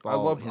is. in baseball. I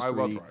love history.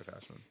 Brian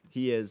Cashman.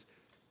 He is.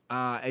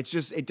 It's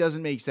just, it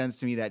doesn't make sense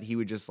to me that he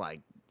would just like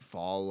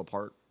fall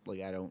apart.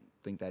 Like, I don't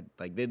think that,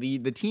 like, the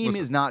team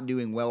Listen. is not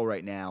doing well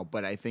right now,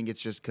 but I think it's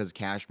just because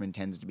Cashman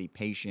tends to be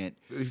patient.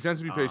 He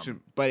tends to be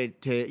patient. But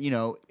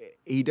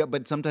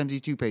but sometimes he's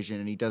too patient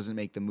and he doesn't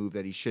make the move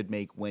that he should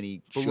make when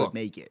he should look.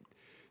 make it.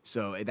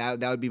 So that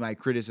would be my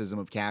criticism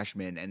of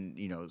Cashman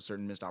and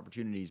certain missed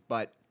opportunities.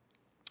 But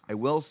I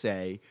will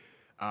say,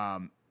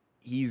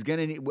 he's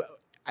gonna need.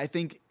 I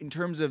think in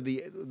terms of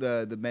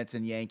the Mets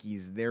and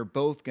Yankees, they're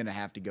both gonna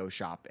have to go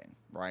shopping,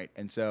 right?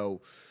 And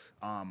so,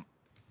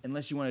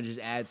 unless you want to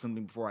just add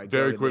something before I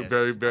Very go quick, to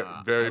very, this, very,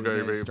 I very, was very,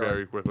 gonna very, start-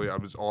 very quickly.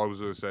 All I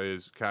was going to say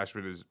is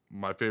Cashman is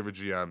my favorite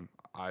GM.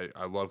 I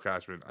love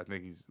Cashman. I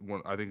think he's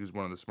one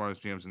of the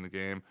smartest GMs in the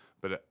game.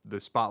 But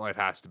the spotlight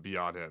has to be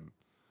on him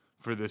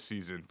for this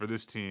season, for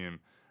this team,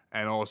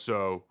 and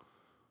also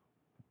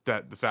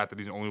that the fact that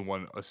he's only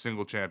won a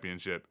single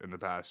championship in the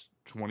past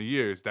 20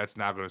 years. That's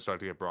now going to start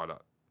to get brought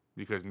up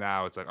because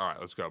now it's like, all right,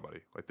 let's go,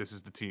 buddy. Like this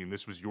is the team.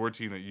 This was your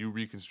team that you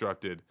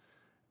reconstructed.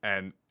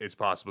 And it's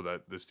possible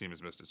that this team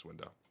has missed its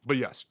window. But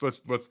yes,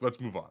 let's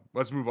move on.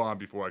 Let's move on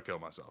before I kill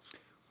myself.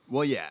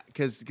 Well, yeah,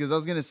 because I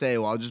was gonna say,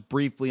 well, I'll just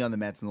briefly on the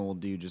Mets, and then we'll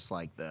do just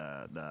like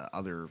the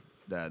other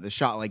the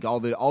shot, like all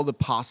the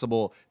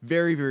possible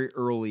very very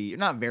early,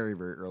 not very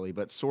very early,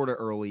 but sort of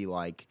early,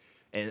 like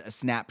a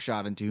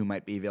snapshot into who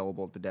might be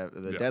available at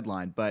the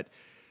deadline. But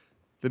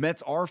the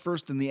Mets are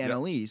first in the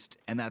NL East,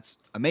 and that's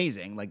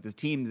amazing. Like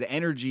the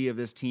energy of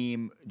this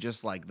team,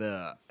 just like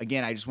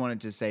again, I just wanted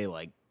to say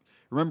like.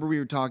 Remember we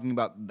were talking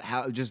about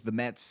how just the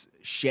Mets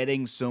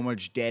shedding so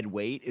much dead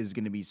weight is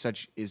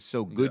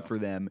so good for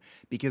them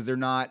because they're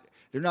not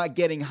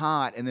getting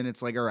hot and then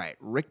it's like, all right,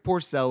 Rick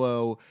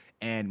Porcello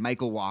and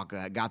Michael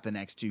Wacha got the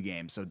next two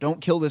games. So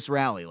don't kill this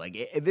rally.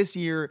 Like this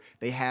year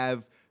they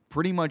have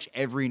pretty much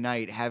every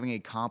night having a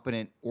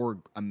competent or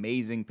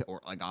amazing,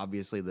 or like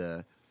obviously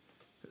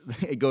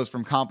it goes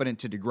from competent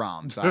to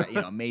DeGrom. So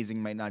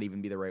amazing might not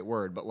even be the right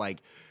word, but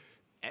like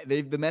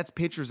the Mets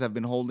pitchers have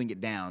been holding it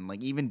down.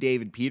 Like even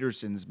David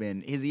Peterson's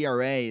his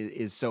ERA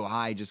is so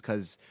high just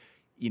because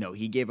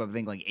he gave up I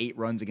think like 8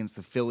 runs against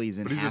the Phillies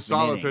in But he's half a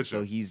solid an inning. pitcher.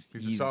 So he's a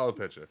solid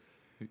pitcher.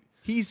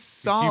 He's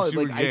solid. you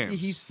in Like games.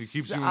 he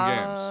keeps you in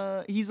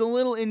games. He's a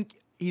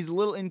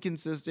little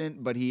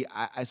inconsistent, but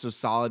so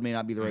solid may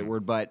not be the right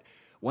word, but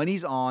when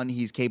he's on,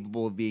 he's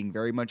capable of being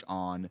very much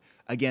on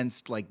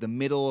against like the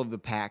middle of the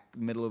pack,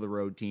 middle of the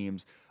road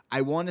teams.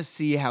 I want to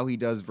see how he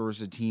does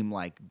versus a team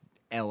like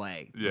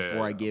LA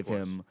before I give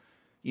him,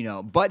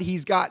 but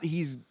he's got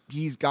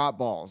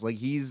balls. Like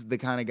he's the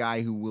kind of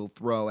guy who will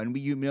throw. And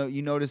you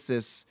notice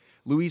this.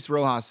 Luis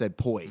Rojas said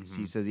poise.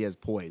 Mm-hmm. He says he has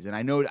poise, and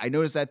I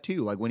noticed that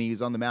too. Like when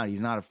he's on the mound, he's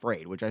not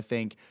afraid, which I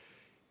think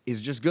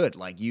is just good.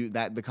 Like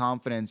the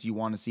confidence you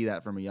want to see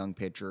that from a young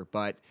pitcher.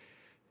 But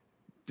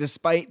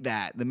despite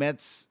that, the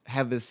Mets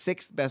have the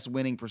 6th best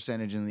winning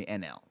percentage in the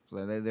NL.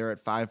 So they're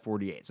at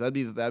 548. So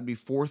that'd be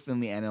 4th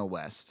in the NL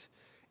West,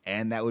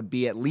 and that would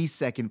be at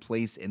least 2nd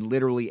place in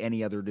literally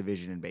any other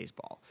division in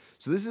baseball.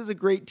 So this is a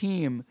great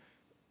team,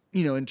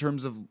 in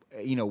terms of,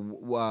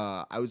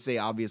 I would say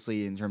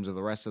obviously in terms of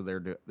the rest of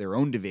their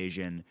own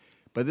division.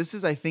 But this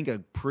is, I think, a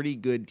pretty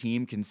good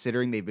team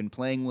considering they've been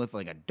playing with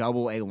like a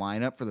double-A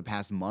lineup for the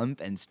past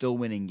month and still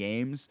winning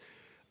games.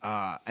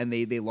 And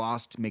they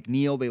lost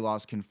McNeil, they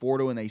lost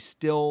Conforto, and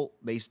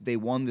they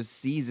won the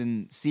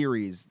season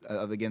series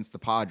against the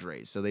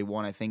Padres. So they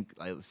won, I think,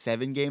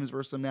 7 games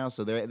versus them now.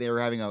 So they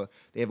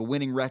have a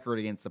winning record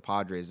against the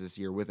Padres this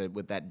year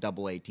with that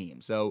double-A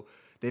team. So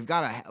they've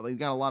got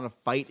a lot of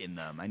fight in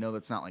them. I know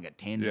that's not like a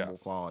tangible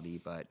quality,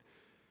 but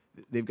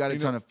they've got a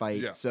ton of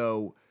fight. Yeah.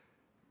 So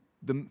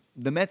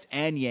the Mets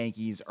and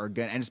Yankees are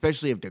gonna, and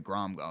especially if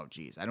DeGrom,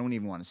 I don't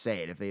even want to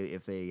say it if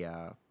they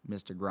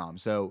miss DeGrom.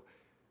 So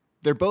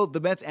they're both, the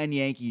Mets and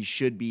Yankees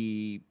should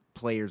be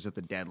players at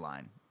the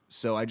deadline.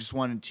 So I just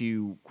wanted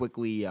to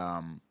quickly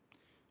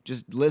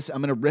just list.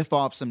 I'm going to riff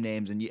off some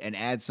names and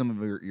add some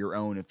of your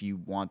own if you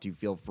want to.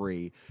 Feel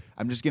free.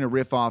 I'm just going to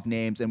riff off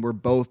names, and we're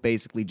both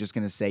basically just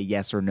going to say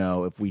yes or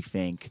no if we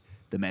think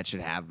the Mets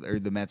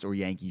or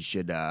Yankees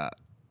should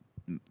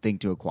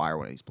think to acquire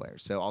one of these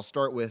players. So I'll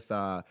start with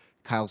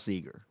Kyle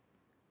Seager.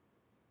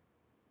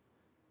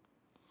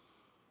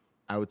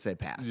 I would say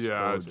pass.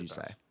 Yeah, what would you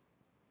say?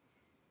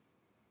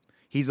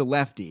 He's a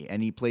lefty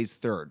and he plays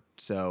third,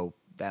 so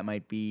that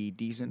might be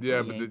decent. Yeah,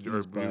 for the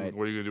Yankees, what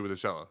are you gonna do with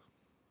Urshela?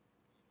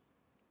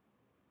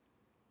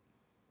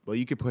 Well,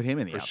 you could put him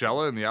in the outfield.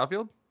 Urshela in the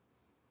outfield?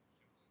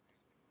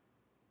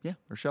 Yeah,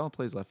 Urshela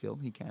plays left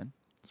field. He can.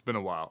 It's been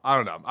a while. I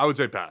don't know. I would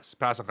say pass.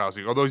 Pass on Kyle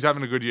Seager, although he's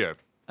having a good year.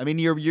 I mean,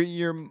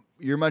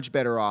 you're much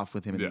better off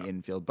with him in the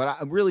infield, but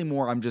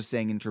I'm just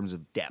saying in terms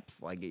of depth,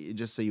 like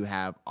just so you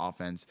have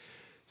offense.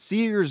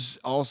 Seager's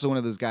also one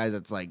of those guys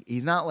that's like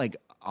he's not like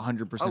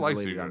 100%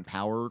 related on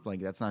power.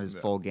 Like that's not his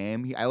full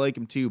game. I like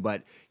him too,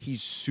 but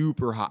he's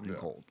super hot and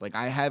cold. Like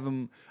I have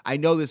him. I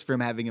know this from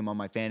having him on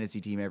my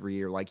fantasy team every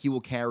year. Like he will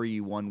carry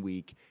you 1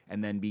 week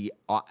and then be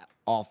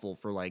awful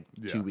for like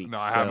 2 weeks. No,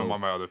 I have him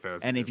on my other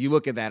fantasy. And if you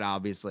look at that,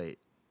 obviously.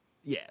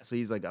 Yeah, so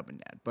he's like up and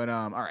down. But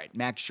all right,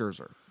 Max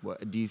Scherzer.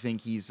 What do you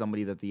think he's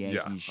somebody that the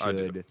Yankees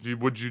should?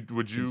 Would you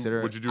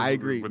consider? Would you do? I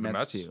agree with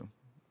Mets the Mets too.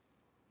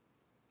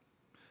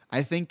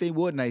 I think they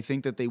would, and I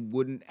think that they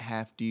wouldn't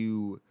have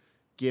to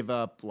give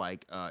up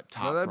like top.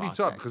 No, that'd be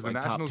tough because like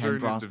the Nationals are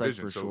in your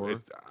division. For so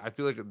sure. I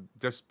feel like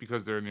just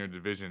because they're in your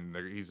division,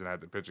 he's gonna have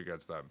to pitch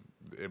against them.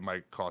 It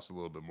might cost a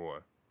little bit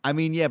more. I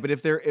mean, yeah, but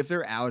if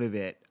they're out of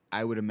it,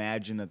 I would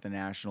imagine that the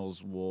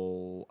Nationals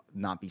will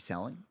not be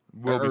selling.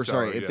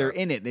 If they're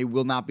in it, they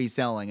will not be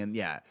selling, and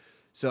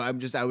So I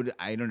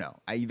don't know.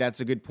 That's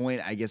a good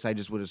point. I guess I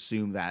just would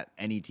assume that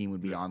any team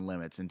would be on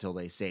limits until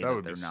they say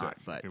that they're not.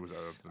 Sick. But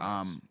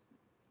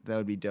that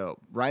would be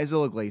dope.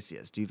 Raisel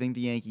Iglesias. Do you think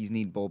the Yankees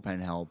need bullpen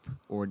help,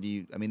 or do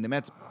you? I mean, the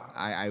Mets.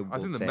 I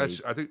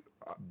think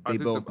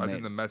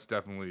the Mets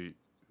definitely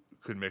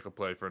could make a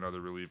play for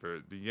another reliever.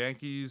 The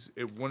Yankees,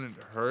 it wouldn't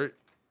hurt,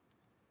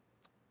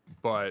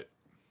 but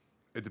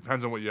it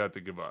depends on what you have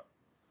to give up.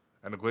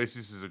 And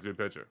Iglesias is a good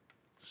pitcher.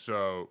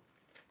 So,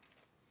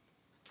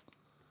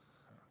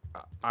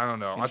 I don't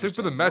know. I think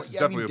for the Mets, it's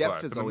definitely a play.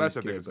 For the Mets,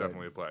 I think it's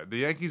definitely a play. The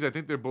Yankees, I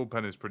think their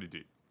bullpen is pretty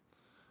deep.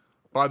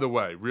 By the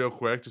way, real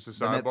quick, just a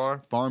sidebar. The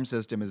Mets farm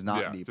system is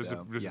not deep, just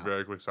a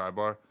very quick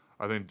sidebar.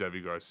 I think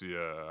Deivi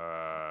Garcia,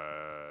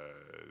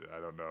 I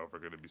don't know if we're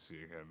going to be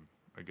seeing him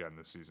again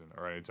this season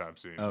or anytime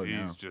soon.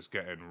 He's just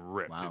getting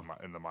ripped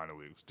in the minor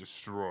leagues.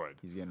 Destroyed.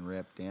 He's getting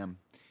ripped, damn.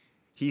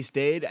 He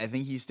stayed. I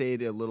think he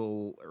stayed a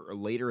little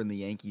later in the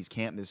Yankees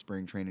camp this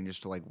spring training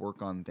just to like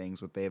work on things.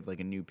 But they have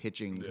like a new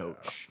pitching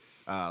coach,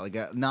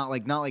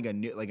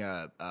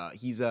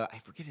 he's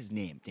I forget his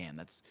name. Damn,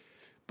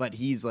 but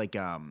he's like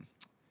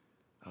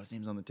his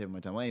name's on the tip of my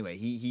tongue. Well, anyway,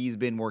 he's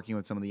been working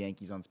with some of the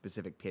Yankees on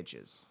specific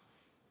pitches.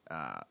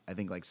 I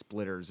think like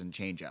splitters and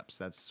changeups.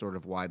 That's sort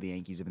of why the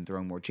Yankees have been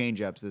throwing more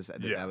changeups.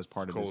 That was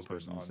part of this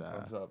person's.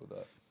 On top of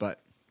that.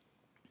 But.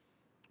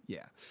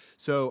 Yeah.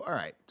 So, all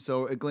right.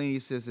 So,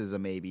 Iglesias is a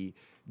maybe.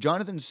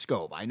 Jonathan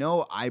Scope. I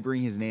know I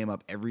bring his name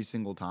up every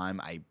single time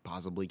I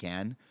possibly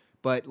can,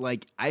 but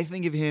like I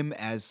think of him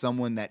as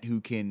someone who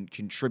can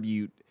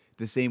contribute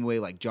the same way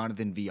like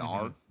Jonathan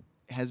VR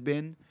has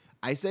been.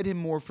 I said him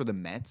more for the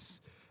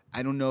Mets.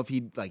 I don't know if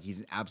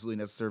he's absolutely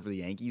necessary for the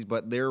Yankees,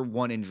 but they're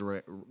one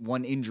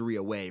injury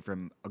away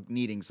from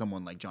needing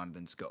someone like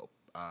Jonathan Scope.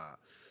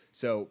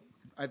 So,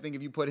 I think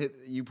if you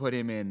put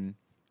him in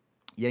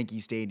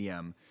Yankee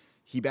Stadium.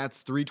 He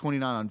bats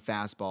 .329 on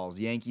fastballs.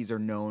 The Yankees are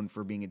known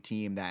for being a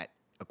team that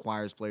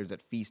acquires players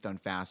that feast on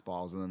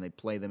fastballs, and then they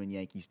play them in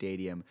Yankee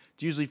Stadium.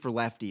 It's usually for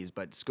lefties,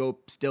 but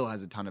Scope still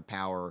has a ton of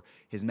power.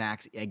 His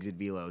max exit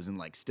velo is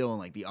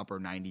still in the upper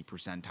 90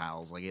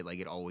 percentiles, like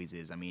it always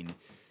is. I mean,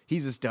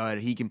 he's a stud.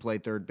 He can play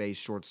third base,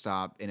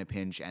 shortstop in a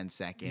pinch, and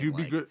second. You'd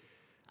be good.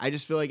 I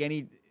just feel like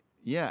any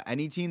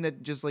team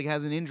that just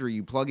has an injury,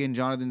 you plug in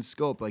Jonathan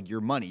Scope,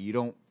 your money. You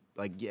don't.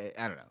 like yeah,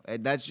 I don't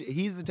know.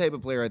 He's the type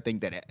of player I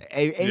think that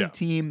any Yeah.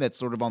 team that's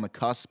sort of on the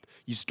cusp,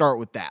 you start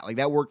with that. Like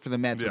that worked for the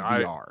Mets with Yeah,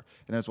 VR,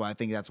 and that's why I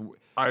think that's. My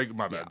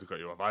Yeah. bad to cut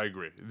you off. I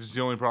agree. This is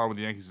the only problem with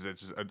the Yankees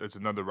is it's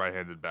another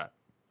right-handed bat.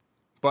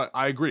 But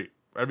I agree.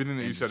 Everything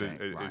that you said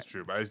Interesting, is right.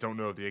 true. But I just don't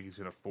know if the Yankees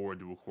can afford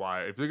to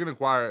acquire. If they're going to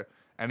acquire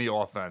any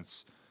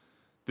offense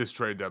this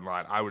trade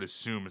deadline, I would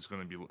assume it's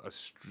going to be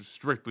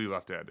strictly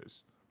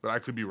left-handers. But I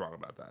could be wrong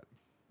about that.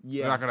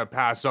 Yeah, They're not going to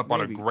pass up on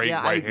a Maybe. great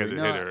Yeah, I agree. right-handed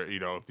No,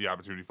 hitter, if the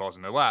opportunity falls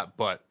in their lap.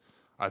 But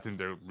I think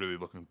they're really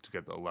looking to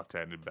get the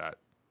left-handed bat.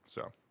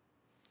 So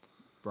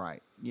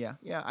right. Yeah,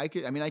 I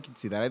could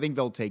see that. I think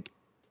they'll take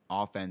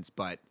offense,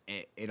 but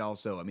it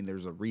also, I mean,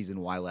 there's a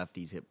reason why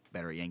lefties hit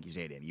better at Yankee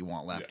Stadium. You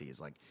want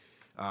lefties,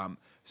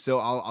 so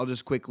I'll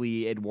just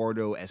quickly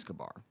Eduardo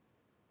Escobar.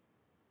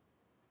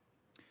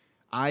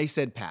 I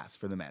said pass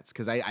for the Mets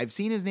because I've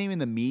seen his name in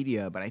the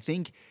media, but I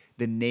think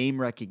the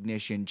name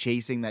recognition,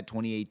 chasing that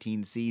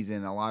 2018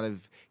 season,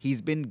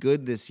 he's been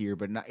good this year,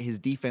 but his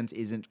defense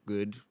isn't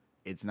good.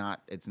 It's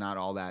not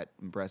all that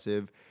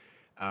impressive.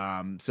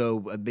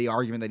 So the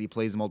argument that he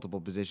plays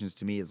multiple positions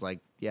to me is like,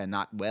 yeah,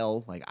 not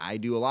well. Like I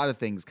do a lot of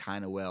things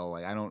kind of well.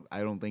 Like I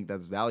don't think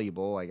that's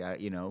valuable. Like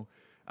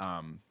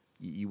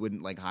you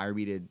wouldn't like hire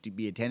me to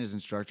be a tennis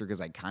instructor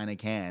because I kind of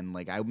can.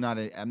 Like I'm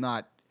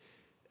not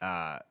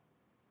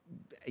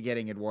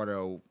getting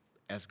Eduardo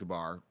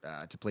Escobar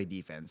to play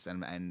defense,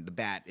 and the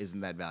bat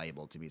isn't that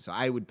valuable to me. So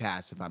I would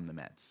pass if I'm the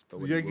Mets.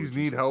 But the Yankees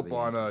need help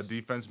on Yankees?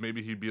 defense.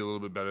 Maybe he'd be a little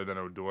bit better than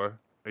Odor.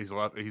 He's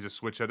a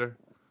switch hitter,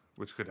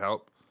 which could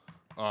help.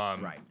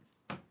 Right.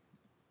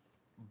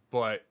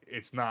 But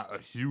it's not a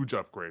huge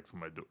upgrade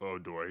from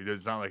Odor.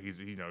 It's not like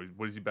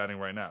what is he batting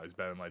right now? He's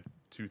batting like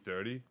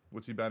 230.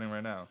 What's he batting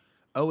right now?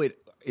 Oh,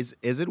 is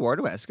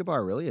Eduardo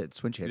Escobar really a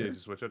switch hitter? Yeah, he's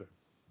a switch hitter.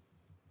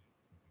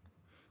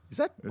 Is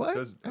that It what?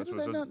 says- How that's did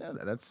what I it not says. know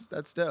that?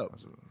 That's dope.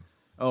 That's what-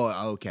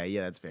 Oh, okay,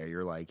 yeah, that's fair.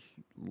 You're like,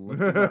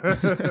 looked it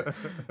up.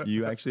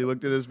 You actually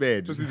looked at his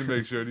page. Just need to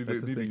make sure. Need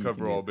That's a to thing you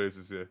cover can all do.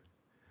 bases here.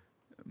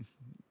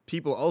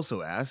 People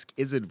also ask,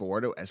 is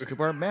Eduardo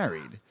Escobar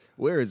married?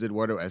 Where is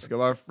Eduardo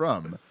Escobar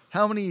from?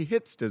 How many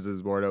hits does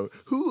Eduardo?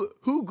 Who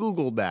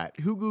Googled that?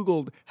 Who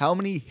Googled how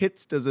many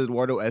hits does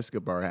Eduardo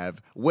Escobar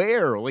have?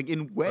 Where? Like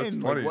in when? That's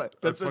Like funny. what?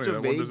 That's such funny. a That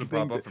one vague doesn't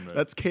thing. pop up for me.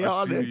 That's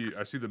chaotic.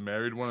 I see the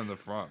married one in the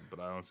front, but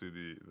I don't see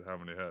the how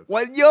many hits.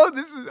 What? Yo,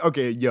 this is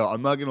okay. Yo,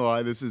 I'm not gonna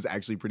lie. This is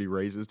actually pretty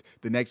racist.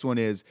 The next one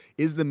is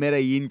the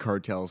Medellin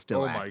cartel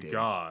still Oh active? my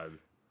god!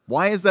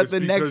 Why is that It's the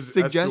next because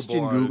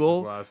suggestion? Escobar is his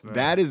Google. last name.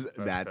 That's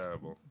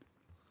terrible.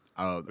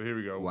 oh But here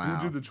we go. wow.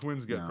 Who did the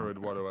Twins get No. for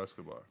Eduardo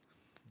Escobar?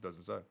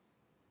 Doesn't say.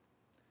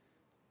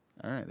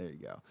 All right, there you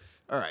go.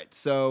 All right,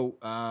 so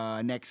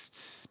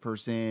next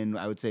person,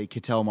 I would say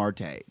Ketel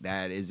Marte.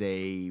 That is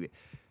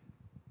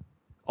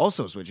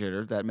also a switch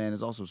hitter. That man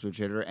is also a switch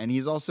hitter, and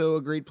he's also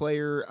a great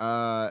player.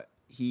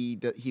 He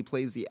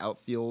plays the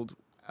outfield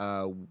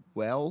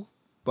well,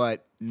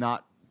 but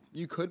not.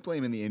 You could play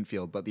him in the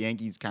infield, but the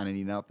Yankees kind of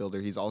need an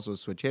outfielder. He's also a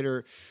switch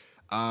hitter.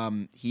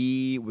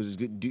 He was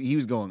good. He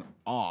was going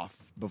off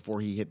before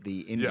he hit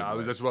the injury Yeah,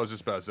 list. that's what I was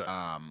just about to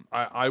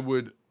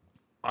say.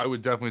 I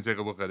would definitely take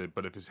a look at it,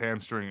 but if his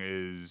hamstring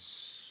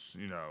is,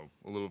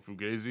 a little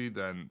fugazi,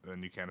 then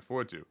you can't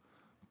afford to.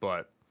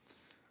 But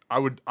I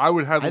would I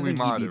heavily think he'd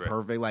monitor be it.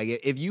 perfect. Like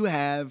if you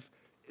have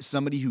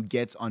somebody who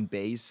gets on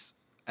base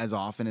as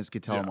often as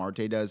Ketel Yeah.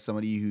 Marte does,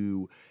 somebody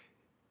who.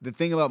 The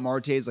thing about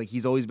Marte is like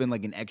he's always been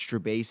like an extra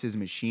bases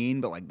machine,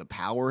 but like the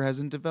power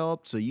hasn't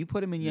developed. So you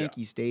put him in Yeah.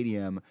 Yankee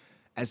Stadium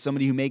as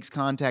somebody who makes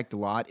contact a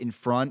lot in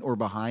front or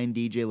behind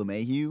DJ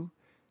LeMahieu.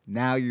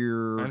 Now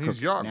you're And he's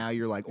cooking. young. Now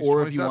you're like, He's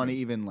or if you want 27. to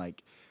even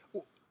like.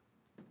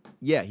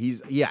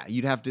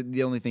 You'd have to.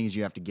 The only thing is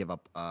you have to give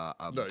up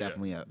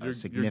definitely a You're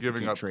significant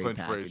giving up trade Clint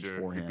package Frazier,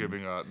 for him. You're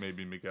giving up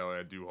maybe Miguel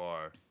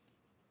Andujar,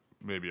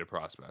 maybe a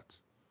prospect.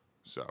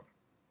 So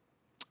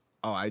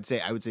Oh, I would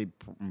say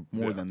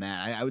more Yeah. than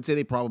that. I would say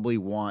they probably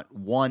want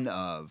one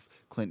of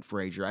Clint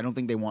Frazier. I don't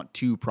think they want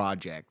two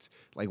projects.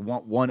 Like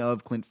want one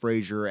of Clint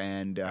Frazier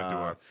and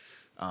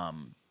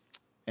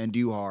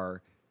Duhar,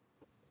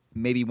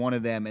 maybe one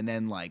of them, and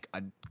then like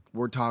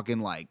we're talking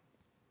like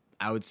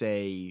I would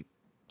say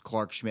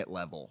Clark Schmidt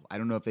level. I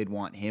don't know if they'd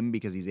want him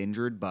because he's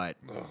injured, but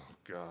oh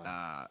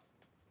god,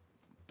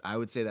 I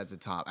would say that's a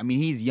top. I mean,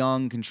 he's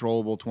young,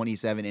 controllable,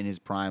 27 in his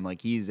prime.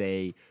 Like he's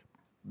a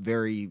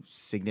very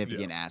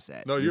significant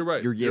asset. no, you're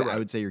right. You're right. I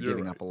would say you're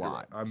giving right. up a You're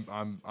lot.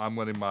 right. I'm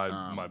letting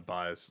my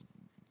bias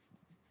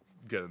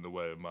get in the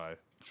way of my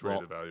trade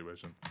Well,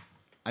 evaluation.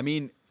 I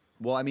mean,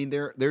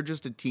 they're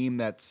just a team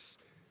that's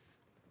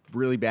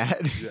really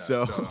bad. Yeah,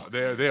 so no,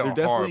 they are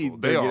definitely- horrible.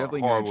 They they're are a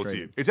definitely gonna horrible trade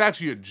team. him. It's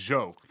actually a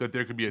joke that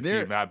there could be a They're-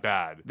 team that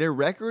bad. their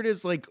record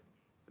is like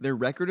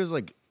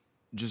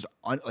just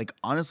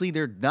honestly,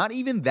 they're not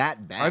even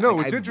that bad. I know,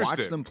 Like, it's I've interesting.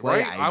 Watched them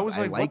play. Right? I was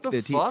like, what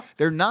the team. fuck?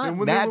 They're not And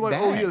when that they were like,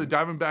 bad. oh yeah, the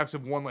Diamondbacks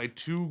have won like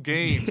 2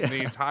 games in the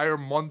entire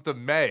month of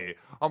May.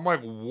 I'm like,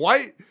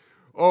 what?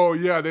 Oh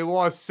yeah, they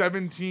lost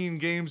 17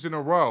 games in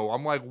a row.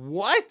 I'm like,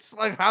 what?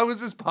 Like, how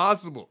is this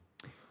possible?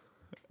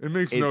 It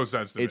makes no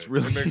sense to me. It's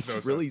really, it makes no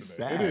it's really sense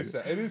to me. sad. It is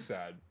sad. It is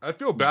sad. I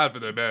feel bad for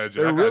their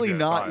manager. They're That guy's really getting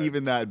not fired.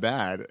 even that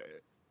bad.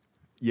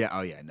 Yeah.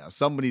 Oh yeah. No.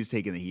 Somebody's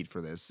taking the heat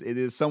for this.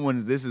 This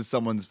is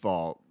someone's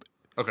fault.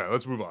 Okay,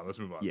 let's move on.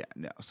 Yeah.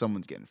 No.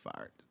 Someone's getting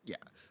fired. Yeah.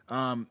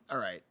 All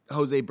right.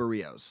 Jose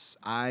Barrios.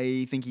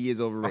 I think he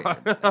is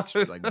overrated.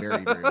 Actually, like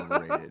very, very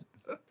overrated.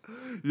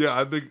 Yeah,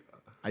 I think.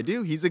 I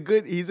do. He's a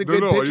good. He's a No,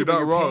 good no, pitcher. you're but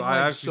not wrong. paying, I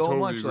like, actually so totally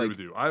much, agree like, with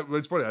you.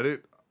 It's funny. I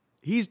didn't.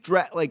 He's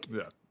like.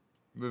 Yeah.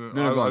 No,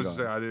 No, I go on, was go just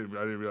saying I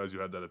didn't realize you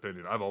had that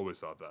opinion. I've always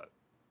thought that.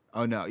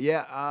 Oh no.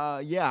 Yeah.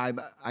 Yeah.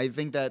 I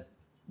think that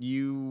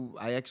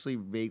I actually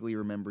vaguely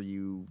remember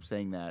you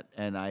saying that,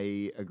 and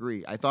I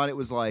agree. I thought it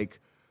was like.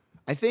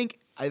 I think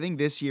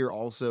this year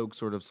also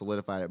sort of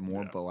solidified it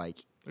more, Yeah. but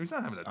like. He's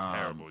not having a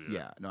terrible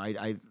year.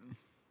 Yeah,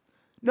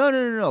 no,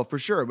 no, for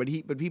sure. But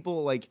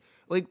people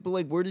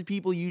but where did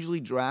people usually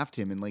draft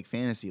him in like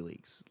fantasy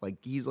leagues? Like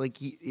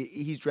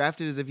he's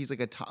drafted as if he's like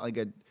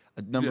a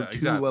number two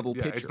exactly. level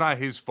Yeah, pitcher. it's not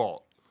his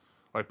fault.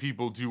 Like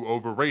people do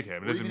overrate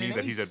him. It Or doesn't even mean an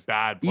that he's ace. a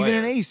bad player. Even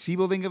an ace,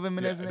 people think of him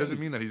Yeah, as an it doesn't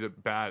ace. mean that he's a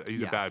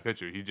Yeah. bad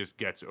pitcher. He just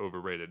gets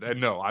overrated. And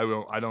no,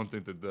 I don't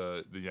think that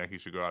the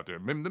Yankees should go after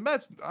him. Maybe the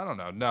Mets, I don't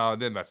know. No,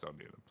 the Mets don't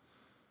need him.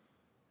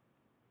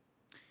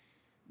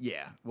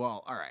 Yeah.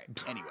 Well, all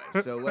right. Anyway,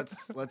 so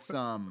let's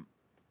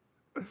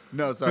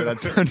No, sorry, that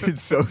sounded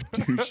so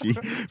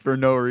douchey for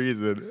no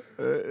reason.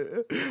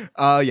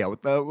 Yeah,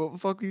 what the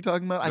fuck are you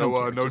talking about? I don't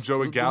care. No Just Joey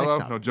the next Gallo.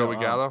 topic. No Joey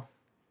Gallo.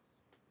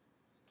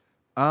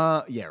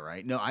 Yeah,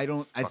 right. No, I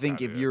don't. I Fuck think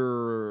outta if here.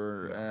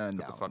 you're the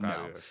no, fuck no.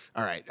 outta here.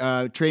 All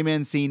right, Trey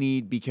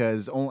Mancini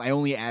because I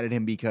only added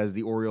him because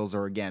the Orioles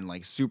are again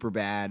like super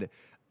bad.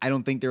 I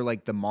don't think they're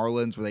like the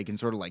Marlins where they can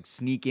sort of like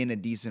sneak in a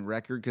decent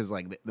record because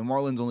like the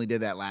Marlins only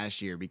did that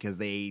last year because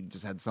they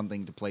just had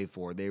something to play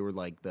for. They were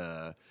like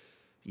the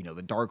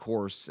dark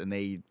horse and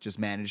they just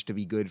managed to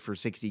be good for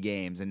 60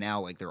 games and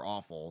now like they're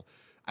awful.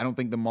 I don't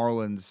think the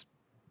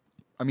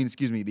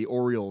the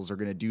Orioles are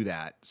going to do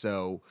that.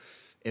 So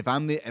if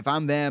I'm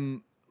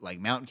them,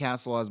 like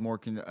Mountcastle has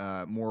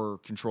more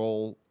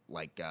control,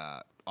 like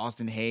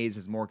Austin Hayes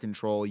has more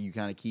control. You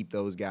kind of keep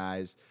those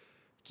guys.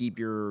 Keep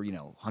your,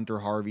 Hunter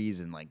Harveys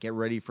and like get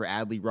ready for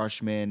Adley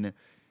Rutschman,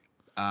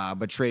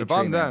 but trade If Trey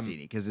I'm them,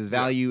 Mancini because his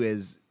value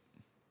is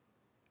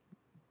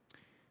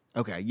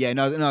okay. Yeah,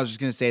 no, I was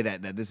just gonna say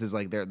that this is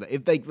like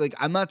if they like.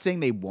 I'm not saying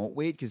they won't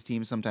wait because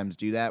teams sometimes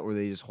do that where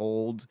they just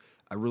hold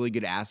a really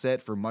good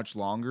asset for much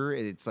longer.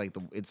 It's like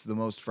it's the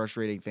most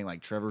frustrating thing.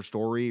 Like Trevor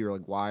Story, or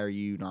like why are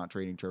you not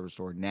trading Trevor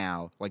Story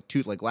now? Like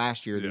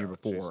last year, the year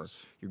before,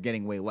 Jesus. you're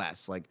getting way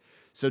less. Like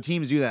so,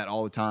 teams do that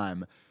all the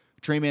time.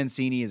 Trey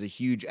Mancini is a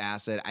huge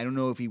asset. I don't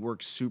know if he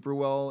works super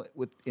well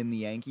in the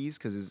Yankees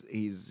because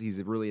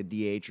he's really a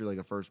DH or like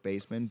a first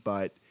baseman.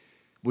 But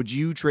would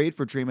you trade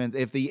for Trey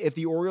Mancini if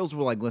the Orioles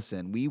were like,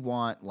 listen, we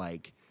want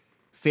like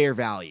fair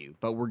value,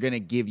 but we're gonna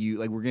give you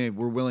like we're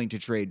willing to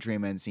trade Trey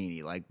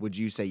Mancini? Like, would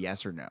you say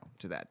yes or no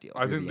to that deal?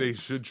 I think they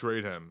should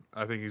trade him.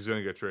 I think he's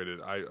gonna get traded.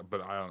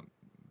 But I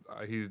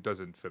don't. He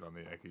doesn't fit on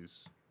the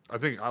Yankees.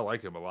 I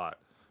like him a lot,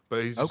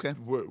 but he's just,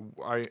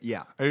 Okay.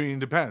 Yeah. I mean, it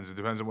depends. It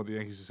depends on what the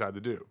Yankees decide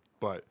to do.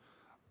 But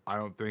I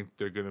don't think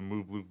they're gonna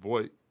move Luke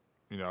Voit.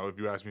 If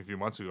you asked me a few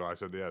months ago, I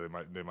said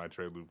they might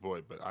trade Luke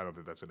Voit, but I don't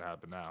think that's gonna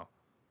happen now.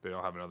 They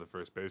don't have another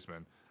first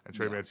baseman, and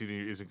Trey Mancini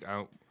isn't. I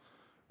don't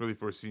really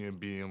foresee him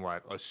being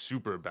like a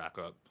super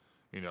backup.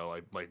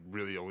 Like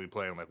really only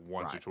playing like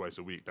once or twice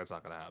a week. That's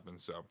not gonna happen.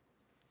 So.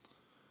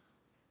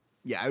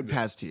 Yeah, I would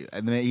pass to you.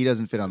 And then he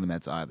doesn't fit on the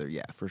Mets either.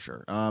 Yeah, for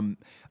sure.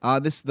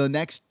 The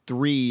next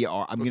three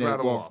are Let's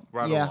rattle off.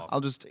 I'll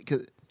just.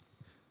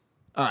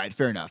 All right,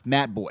 fair enough.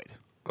 Matt Boyd.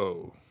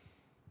 Oh.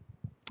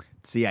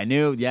 See, I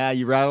knew. Yeah,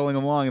 you're rattling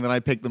along, and then I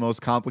picked the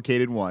most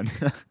complicated one.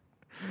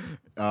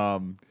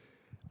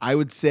 I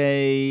would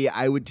say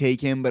I would take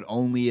him, but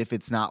only if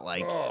it's not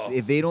like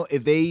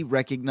if they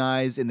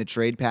recognize in the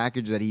trade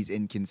package that he's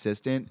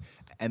inconsistent,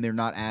 and they're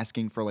not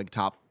asking for like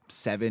top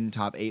 7,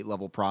 top 8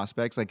 level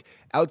prospects. Like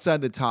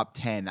outside the top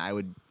 10, I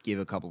would give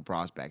a couple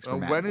prospects for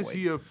Matt When Boyd. is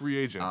he a free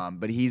agent?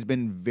 But he's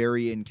been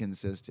very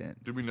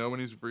inconsistent. Do we know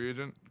when he's a free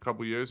agent? A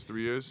couple years,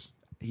 3 years?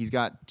 He's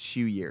got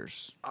 2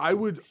 years. I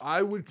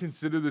would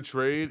consider the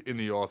trade in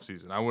the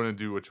offseason. I wouldn't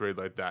do a trade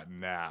like that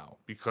now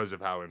because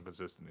of how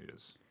inconsistent he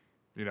is.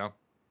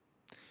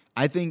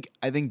 I think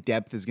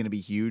depth is going to be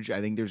huge.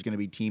 I think there's going to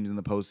be teams in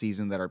the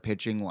postseason that are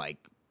pitching like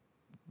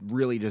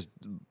really just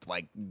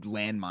like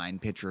landmine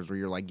pitchers where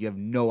you're like you have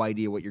no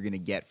idea what you're going to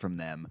get from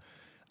them.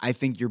 I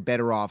think you're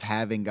better off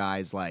having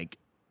guys like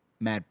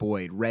Matt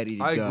Boyd ready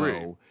to go.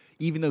 Agree.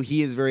 Even though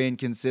he is very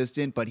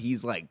inconsistent, but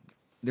he's like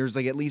there's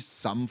like at least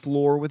some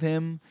floor with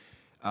him.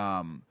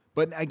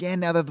 But again,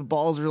 now that the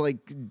balls are like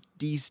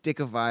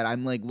de-stickified,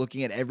 I'm like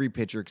looking at every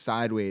pitcher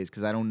sideways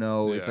because I don't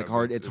know. Yeah, it's like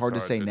hard. It's hard to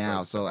say now.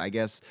 hard to So say. I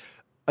guess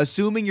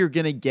assuming you're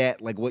gonna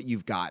get like what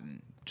you've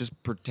gotten,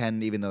 just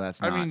pretend even though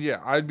that's not. I mean,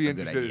 yeah, I'd be a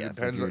good interested.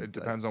 idea It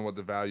depends on what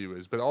the value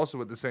is, but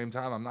also at the same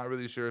time, I'm not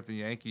really sure if the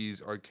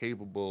Yankees are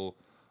capable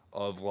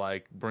of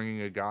like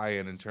bringing a guy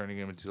in and turning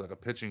him into like a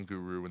pitching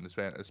guru in the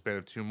span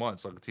of 2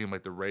 months, like a team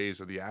like the Rays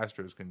or the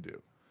Astros can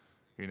do.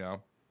 You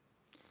know.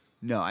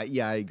 No, I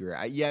agree.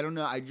 I don't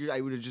know.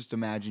 I would have just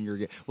imagined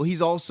well,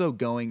 he's also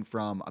going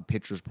from a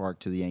pitcher's park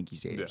to the Yankee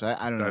Stadium. So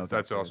I don't know if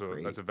that's gonna also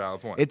create- that's a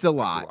valid point. It's a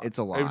lot. It's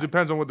a lot. It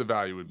depends on what the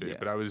value would be, Yeah.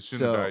 but I would assume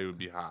So- the value would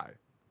be high.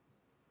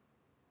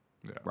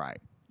 Yeah. Right.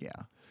 Yeah.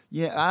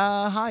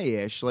 Yeah.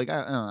 High-ish. Like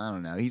I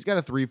don't know. He's got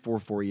a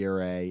 3.44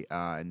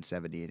 ERA in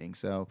 70 innings.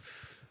 So,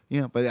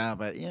 but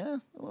yeah,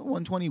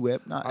 120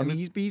 WHIP. I mean,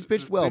 he's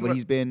pitched well, but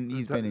he's been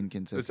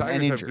inconsistent The Tigers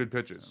and have injured. good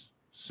pitches,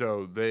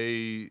 so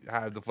they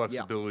have the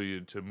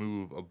flexibility to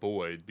move a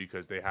Boyd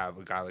because they have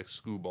a guy like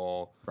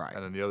Screwball, Right.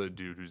 and then the other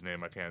dude whose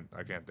name I can't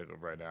think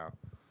of right now.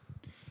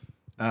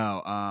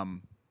 Oh,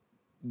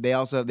 they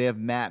have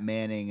Matt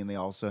Manning and they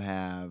also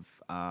have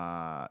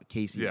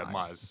Casey Yeah, Mize.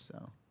 Mize.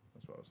 So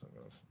That's what I was thinking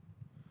of.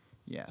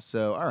 yeah.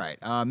 So all right,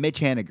 Mitch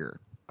Haniger.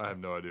 I have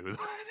no idea who that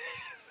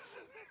is.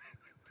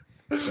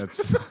 That's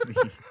funny.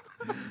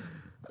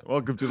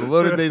 Welcome to the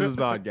Loaded Bases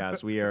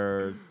podcast. We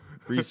are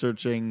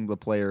researching the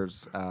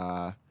players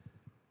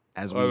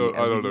as we. I don't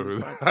know do who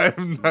this that.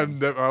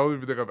 podcast. I don't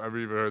even think I've ever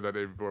even heard that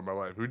name before in my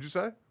life. Who'd you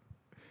say?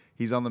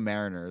 He's on the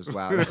Mariners.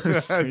 Wow,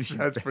 that's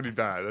That's pretty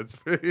bad.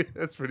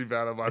 That's pretty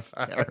bad on my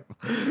part. terrible.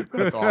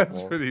 That's awful.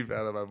 That's pretty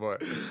bad on my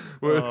part.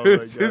 Oh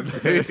What's my his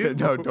God. name?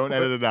 No, don't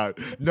edit it out.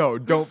 No,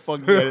 don't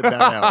fucking edit that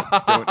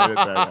out. Don't edit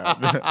that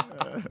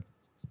out.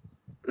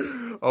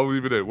 I'll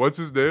leave it in. What's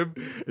his name?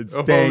 It's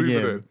I'll staying leave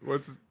it in.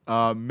 What's his?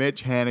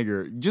 Mitch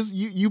Haniger. Just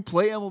you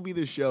play MLB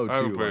The Show too. I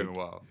haven't played like- in a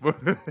while.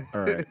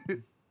 All right.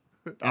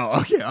 Oh,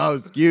 okay. Oh,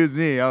 excuse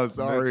me. Oh,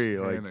 sorry.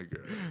 Mitch Like,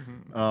 Haniger.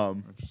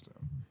 Interesting.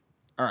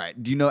 all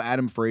right. Do you know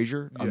Adam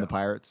Frazier on Yeah. the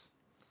Pirates?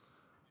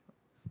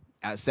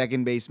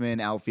 Second baseman,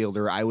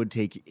 outfielder. I would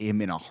take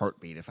him in a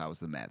heartbeat if I was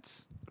the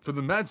Mets. For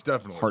the Mets,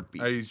 definitely.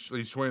 Heartbeat.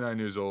 He's 29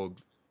 years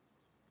old.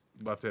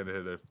 Left-handed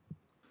hitter.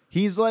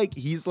 He's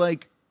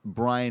like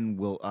Brian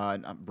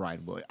not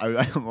Brian Williams.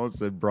 I almost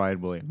said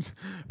Brian Williams.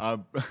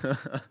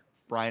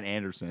 Brian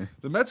Anderson.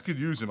 The Mets could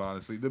use him,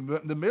 honestly. The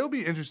may will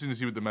be interesting to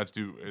see what the Mets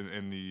do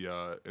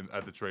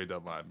at the trade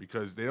deadline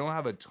because they don't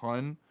have a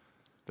ton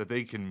that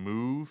they can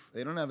move.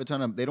 They don't have a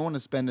ton of. They don't want to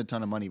spend a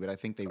ton of money, but I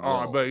think they will.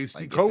 Oh, but Like,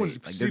 Steve if Cohen, they-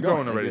 like, Steve they're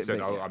Cohen going- already they- said,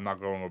 they- I'm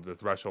not going over the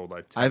threshold.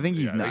 Like 10. I think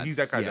he's I think he's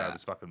nuts, that guy's out yeah. of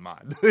his fucking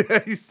mind.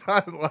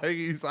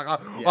 He's like,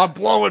 I'm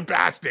blowing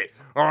past it.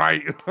 All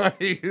right,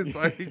 it's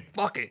like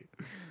fuck it.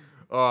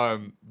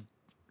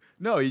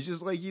 No, he's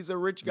just like he's a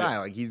rich guy.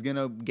 Like he's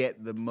gonna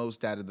get the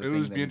most out of the. It thing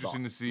would that be he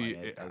interesting to bought. see,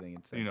 Like, I think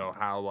it's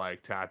how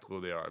like tactical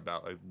they are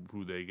about like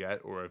who they get,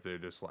 or if they're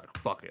just like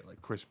fuck it,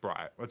 like Chris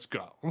Bryant, let's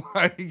go.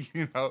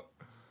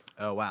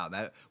 Oh wow,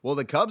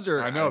 the Cubs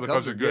are. I know the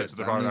Cubs are good, so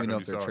so they're I don't probably even know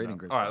not if going they're to be trading selling.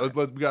 Chris. All right,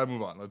 Bryant. we gotta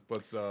move on.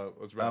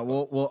 Let's wrap. up.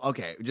 Well,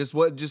 okay.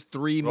 Just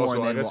three more, Also,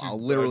 and I then guess I'll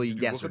you- literally did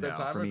you yes look or at that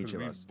no timer? from each 'Cause of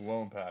we've us.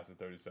 blown past the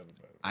 37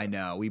 minutes. I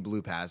know we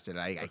blew past it.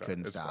 I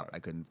couldn't it's stop. fine. I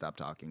couldn't stop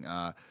talking.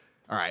 All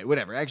right,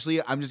 whatever.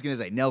 Actually, I'm just gonna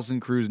say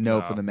Nelson Cruz no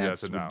No, for the yeah,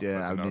 Mets. it's a no. Would,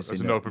 That's I a would no. just say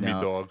That's a no for me,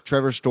 dog.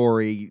 Trevor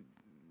Story.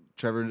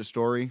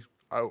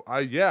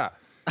 Yeah.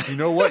 You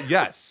know what?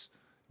 Yes.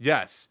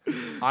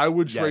 I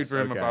would trade Yes, for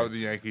him if okay. I were the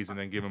Yankees and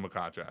then give him a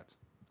contract.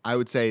 I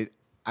would say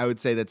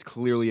that's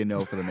clearly a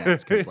no for the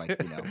Mets because,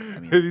 I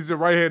mean, He's a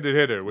right-handed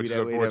hitter, which we'd is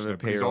have a unfortunate.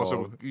 But he's payroll.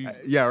 also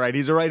Yeah, right.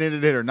 He's a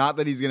right-handed hitter. Not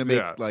that he's gonna make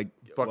Yeah,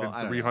 fucking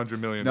I don't know. $300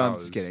 million. No, I'm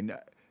just kidding. No.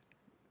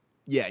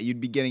 Yeah, you'd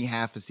be getting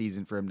half a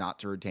season for him not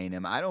to retain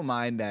him. I don't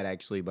mind that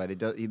actually, but it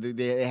does.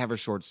 They have a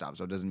shortstop,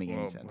 so it doesn't make any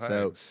Well, sense. hey.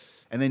 So,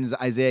 and then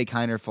Isaiah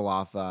Kiner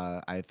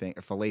Falefa, I think,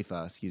 or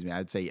Falefa, excuse me.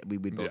 I'd say we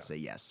would both Yeah. say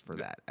yes for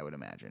that. I would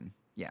imagine.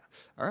 Yeah.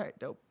 All right.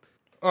 Dope.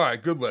 All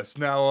right, good list.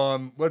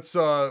 Now, let's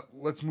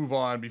move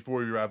on before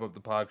we wrap up the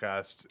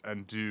podcast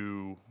and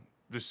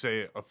just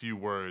say a few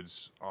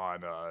words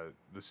on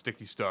the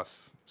sticky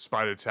stuff,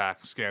 spider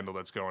tack scandal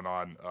that's going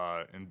on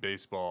in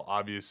baseball.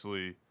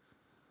 Obviously,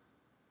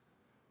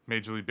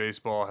 Major League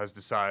Baseball has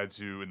decided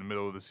to, in the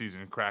middle of the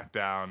season, crack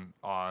down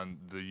on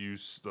the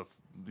use of,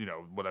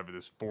 whatever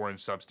this foreign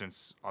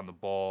substance on the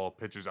ball.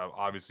 Pitchers have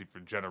obviously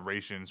for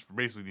generations, for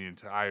basically the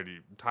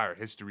entire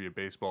history of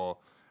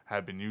baseball,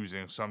 have been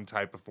using some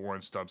type of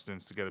foreign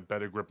substance to get a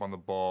better grip on the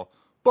ball.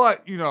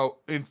 But,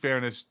 in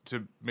fairness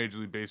to Major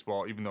League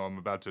Baseball, even though I'm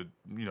about to,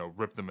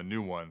 rip them a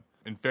new one,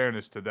 in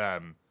fairness to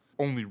them,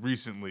 only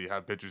recently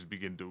have pitchers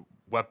begin to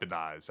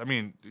weaponize. I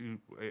mean,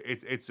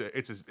 it's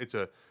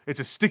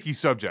a sticky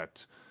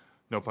subject,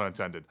 no pun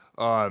intended.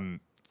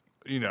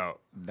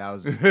 That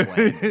was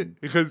planned.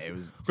 because It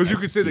was you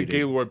could say that executed.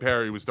 Gaylord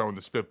Perry was throwing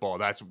the spitball.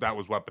 That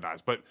was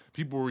weaponized, but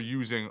people were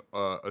using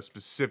a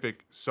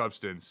specific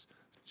substance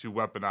to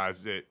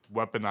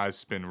weaponize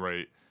spin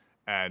rate,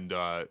 and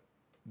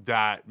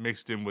that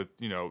mixed in with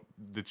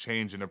the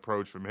change in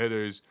approach from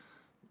hitters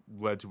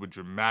led to a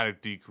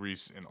dramatic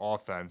decrease in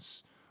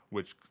offense,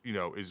 which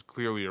is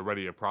clearly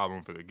already a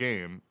problem for the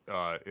game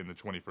in the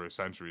 21st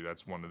century.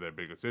 That's one of their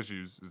biggest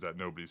issues, is that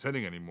nobody's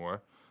hitting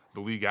anymore. The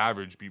league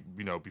average,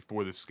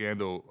 before the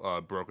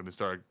scandal broke and they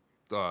started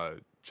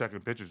checking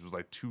pitchers, was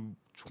like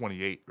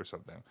 228 or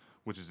something,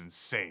 which is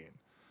insane.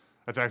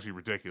 That's actually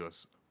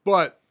ridiculous.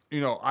 But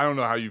I don't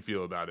know how you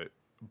feel about it,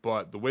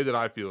 but the way that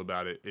I feel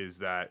about it is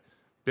that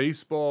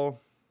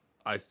Baseball,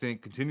 I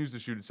think, continues to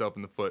shoot itself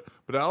in the foot,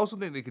 but I also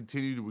think they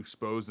continue to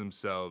expose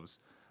themselves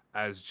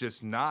as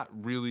just not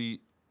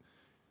really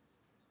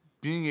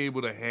being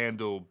able to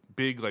handle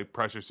big like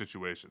pressure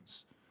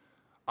situations.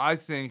 I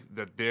think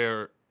that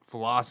their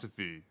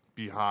philosophy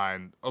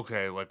behind,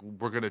 okay, like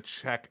we're going to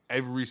check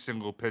every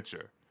single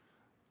pitcher,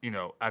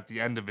 at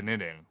the end of an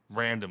inning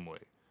randomly,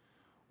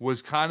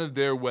 was kind of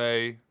their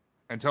way,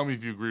 and tell me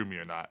if you agree with me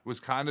or not, was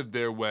kind of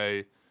their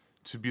way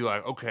to be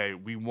like, okay,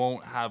 we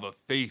won't have a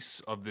face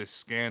of this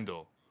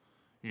scandal.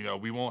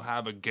 We won't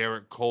have a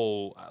Garrett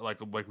Cole like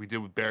we did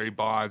with Barry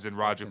Bonds and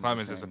Roger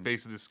Clemens as the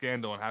face of the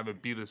scandal and have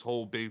it be this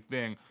whole big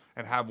thing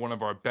and have one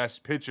of our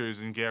best pitchers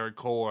in Garrett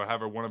Cole or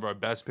have one of our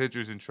best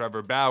pitchers in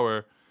Trevor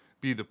Bauer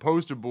be the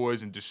poster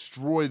boys and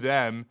destroy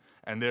them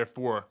and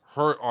therefore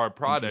hurt our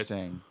product.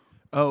 Interesting.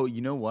 Oh,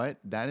 you know what?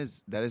 That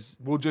is.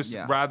 We'll just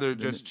rather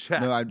just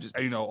check. No, I'm just.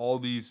 All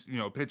these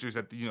pitchers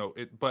at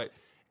the but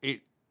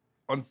it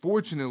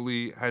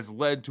unfortunately has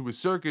led to a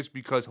circus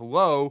because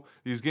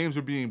these games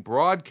are being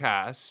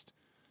broadcast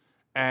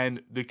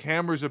and the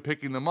cameras are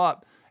picking them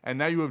up, and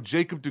now you have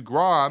Jacob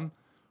deGrom,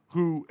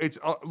 who it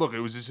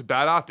was just a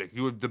bad optic.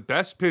 You have the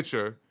best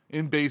pitcher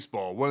in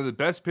baseball, one of the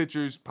best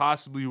pitchers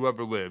possibly who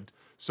ever lived,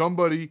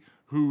 somebody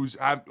who's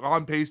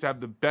on pace to have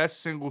the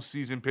best single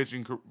season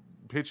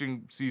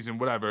pitching season,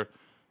 whatever,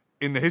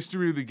 in the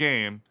history of the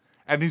game,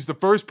 and he's the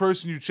first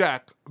person you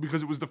check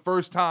because it was the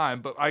first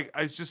time. But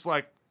it's just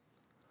like,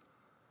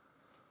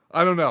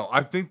 I don't know.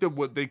 I think that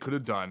what they could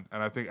have done,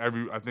 and I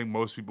think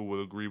most people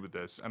will agree with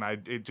this, and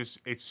it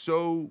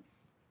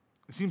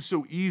seems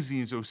so easy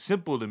and so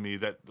simple to me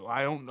that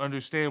I don't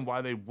understand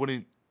why they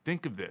wouldn't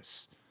think of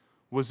this.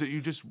 Was that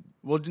you just...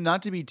 Well,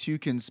 not to be too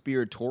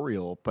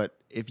conspiratorial, but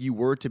if you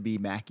were to be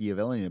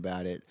Machiavellian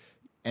about it,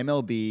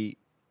 MLB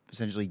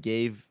essentially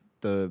gave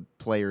the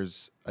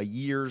players a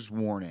year's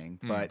warning,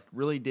 but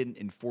really didn't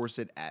enforce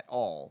it at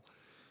all.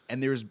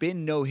 And there's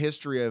been no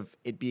history of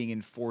it being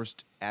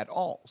enforced at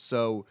all.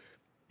 So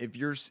if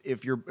your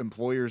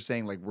employer is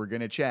saying, like, we're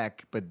going to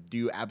check, but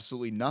do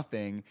absolutely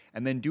nothing,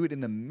 and then do it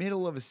in the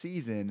middle of a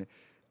season,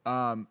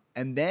 and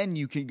then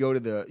you can go to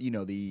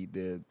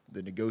the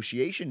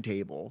negotiation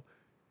table.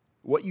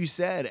 What you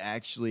said,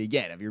 actually,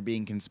 again, if you're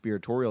being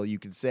conspiratorial, you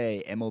could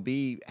say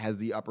MLB has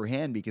the upper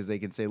hand because they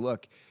can say,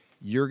 look,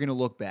 you're going to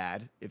look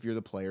bad if you're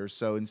the player.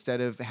 So instead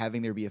of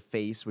having there be a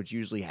face, which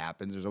usually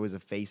happens, there's always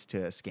a face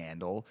to a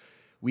scandal,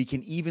 we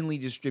can evenly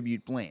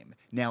distribute blame.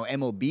 Now,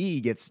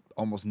 MLB gets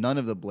almost none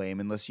of the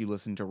blame unless you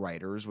listen to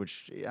writers,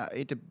 which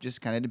it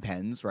just kind of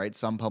depends, right?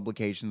 Some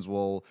publications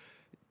will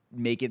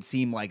make it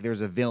seem like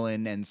there's a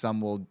villain and some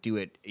will do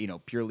it,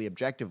 purely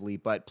objectively,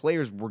 but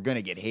players were going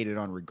to get hated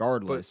on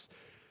regardless.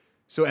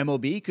 So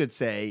MLB could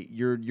say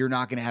you're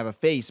not going to have a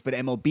face, but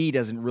MLB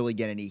doesn't really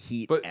get any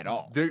heat at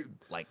all.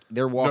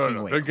 They're walking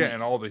away. They're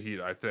getting all the heat,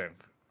 I think.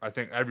 I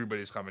think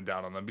everybody's coming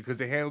down on them because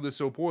they handled it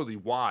so poorly.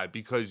 Why?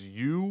 Because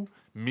you,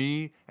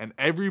 me, and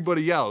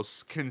everybody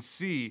else can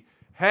see,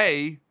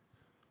 hey,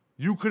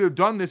 you could have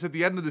done this at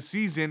the end of the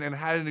season and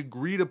had an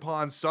agreed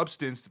upon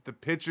substance that the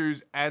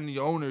pitchers and the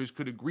owners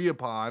could agree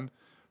upon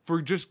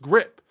for just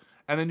grip.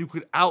 And then you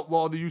could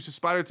outlaw the use of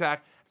spider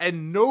tack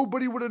and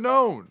nobody would have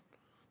known.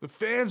 The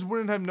fans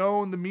wouldn't have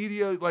known. The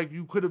media,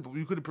 you could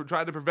have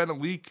tried to prevent a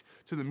leak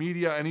to the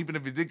media, and even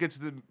if it did get to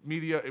the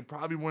media, it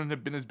probably wouldn't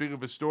have been as big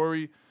of a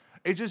story.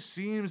 It just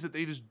seems that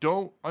they just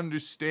don't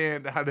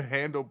understand how to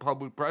handle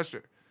public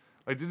pressure.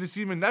 They just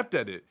seem inept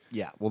at it.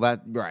 Yeah, well,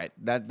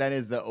 that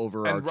is the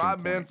overarching. And Rob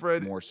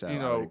Manfred, more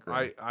so,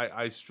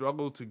 I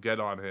struggle to get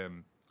on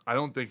him. I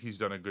don't think he's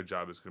done a good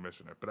job as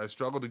commissioner, but I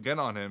struggle to get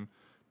on him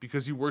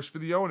because he works for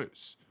the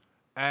owners,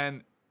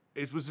 and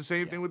it was the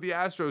same thing with the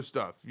Astros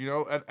stuff,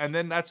 and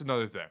then that's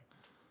another thing.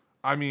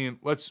 I mean,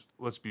 let's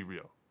be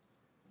real.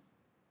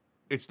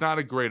 It's not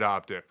a great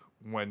optic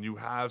when you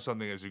have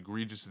something as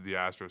egregious as the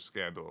Astros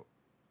scandal,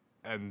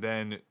 and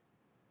then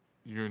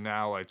you're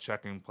now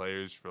checking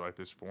players for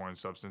this foreign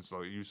substance,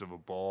 use of a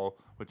ball,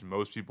 which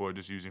most people are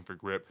just using for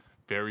grip.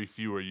 Very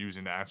few are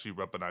using to actually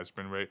weaponize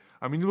spin rate.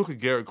 I mean, you look at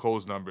Garrett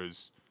Cole's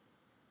numbers.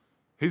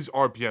 His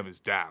RPM is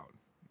down.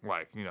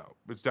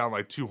 It's down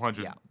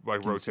 200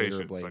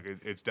 rotations.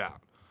 It's down.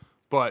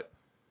 But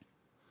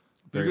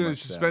you're going to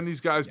suspend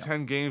these guys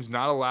 10 games,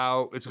 not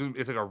allow it's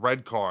like a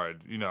red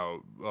card,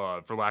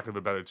 for lack of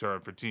a better term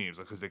for teams,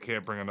 because they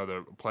can't bring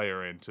another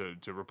player in to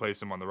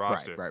replace him on the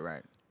roster.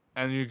 Right.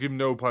 And you give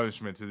no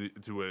punishment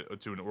to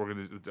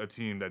a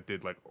team that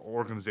did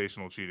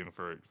organizational cheating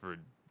for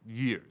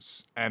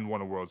years and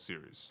won a World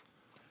Series.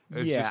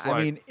 It's I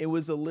mean, it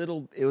was a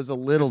little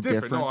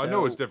different. No, I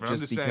know it's different. I'm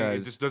just saying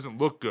it just doesn't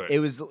look good. It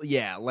was,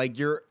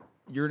 you're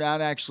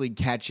not actually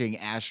catching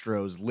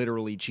Astros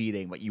literally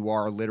cheating, but you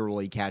are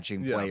literally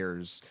catching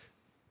players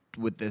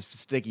with this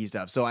sticky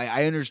stuff. So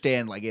I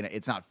understand,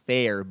 it's not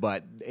fair,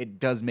 but it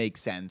does make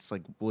sense,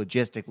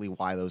 logistically,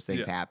 why those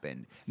things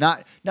happened.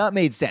 Not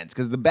made sense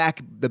because the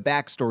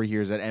backstory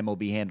here is that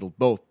MLB handled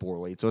both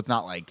poorly. So it's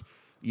not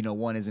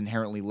one is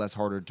inherently less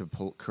harder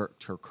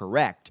to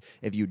correct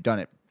if you'd done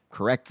it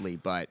correctly,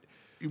 but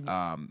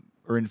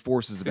or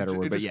enforce is a better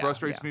word. It But just yeah,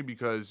 frustrates me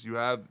because you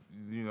have,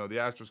 the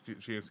Astros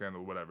cheating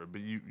scandal, whatever.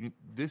 But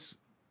this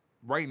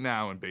right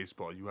now in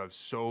baseball, you have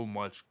so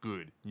much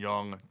good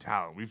young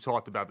talent. We've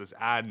talked about this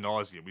ad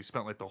nauseum. We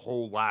spent like the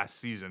whole last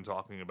season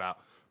talking about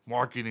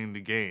marketing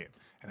the game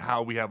and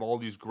how we have all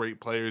these great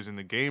players in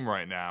the game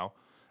right now.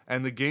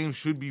 And the game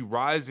should be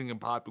rising in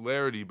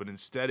popularity, but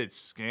instead it's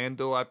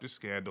scandal after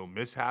scandal,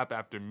 mishap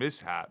after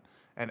mishap.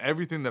 And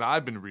everything that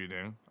I've been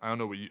reading, I don't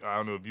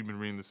know if you've been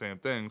reading the same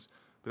things,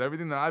 but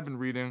everything that I've been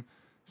reading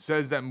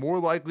says that more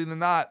likely than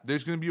not,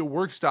 there's going to be a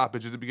work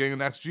stoppage at the beginning of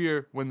next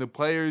year when the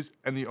players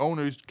and the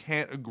owners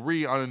can't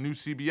agree on a new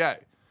CBA.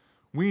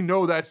 We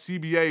know that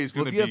CBA is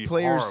going to be if you have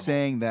players horrible.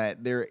 saying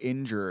that they're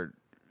injured,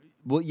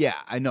 well, yeah,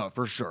 I know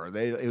for sure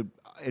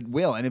it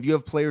will. And if you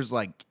have players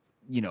like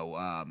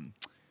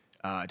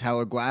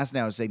Tyler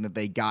Glasnow saying that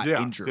they got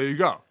injured, there you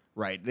go.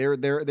 Right.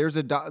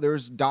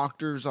 There's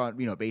doctors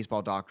on,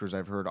 baseball doctors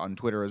I've heard on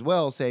Twitter as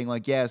well saying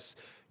like, yes,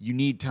 you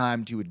need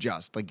time to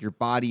adjust. Like your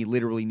body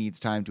literally needs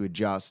time to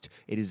adjust.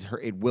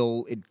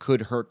 It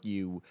could hurt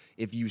you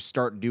if you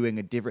start doing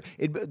a different.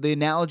 The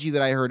analogy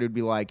that I heard would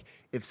be like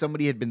if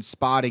somebody had been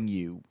spotting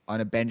you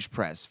on a bench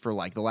press for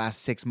like the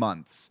last 6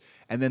 months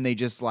and then they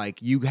just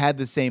like you had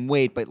the same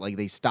weight but like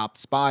they stopped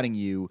spotting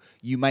you,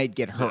 you might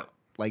get hurt.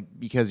 Like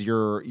because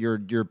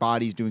your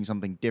body's doing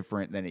something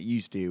different than it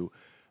used to.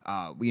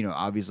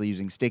 Obviously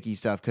using sticky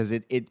stuff because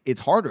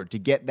it's harder to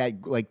get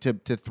that like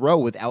to throw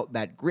without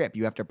that grip.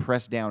 You have to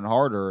press down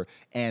harder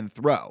and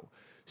throw.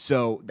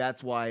 So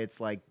that's why it's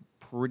like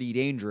pretty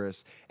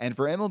dangerous. And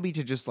for MLB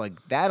to just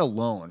like that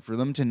alone, for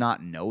them to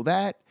not know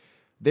that,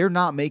 they're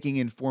not making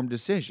informed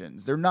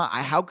decisions. They're not.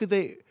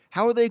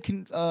 How are they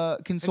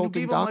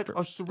consulting doctors?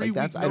 Like a 3-week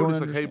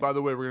notice, like, hey, by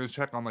the way, we're going to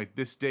check on like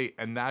this date,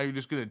 and now you're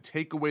just going to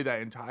take away that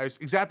entire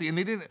exactly. And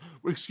they didn't.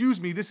 Excuse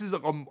me, this is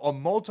a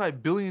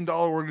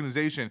multi-billion-dollar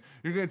organization.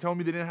 You're going to tell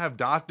me they didn't have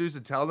doctors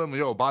to tell them,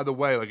 yo, by the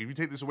way, like if you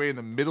take this away in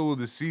the middle of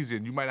the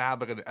season, you might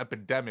have like an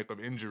epidemic of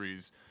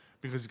injuries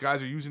because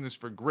guys are using this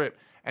for grip,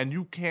 and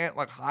you can't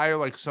like hire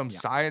like some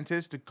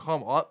scientist to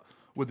come up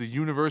with a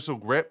universal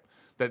grip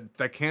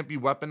that can't be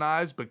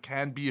weaponized but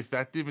can be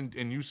effective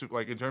in use of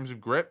like in terms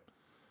of grip.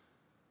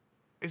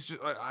 It's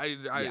just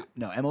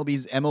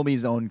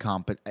MLB's own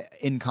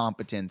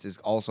incompetence is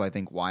also I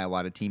think why a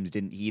lot of teams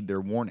didn't heed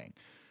their warning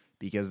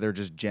because they're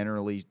just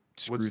generally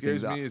screw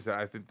things up. What scares me is that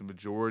I think the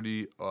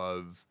majority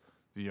of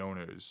the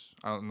owners,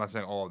 I'm not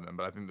saying all of them,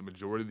 but I think the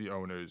majority of the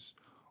owners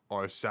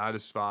are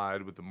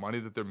satisfied with the money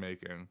that they're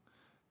making.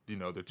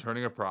 They're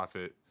turning a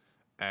profit,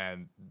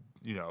 and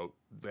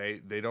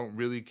they don't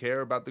really care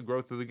about the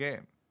growth of the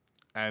game.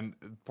 And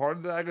part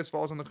of that I guess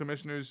falls on the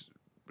commissioners'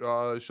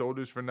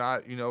 shoulders for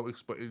not,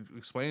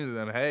 explaining to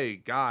them, hey,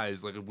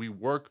 guys, like if we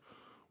work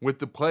with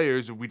the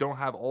players, if we don't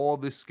have all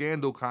this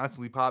scandal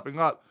constantly popping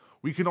up,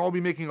 we can all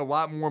be making a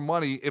lot more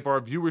money if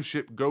our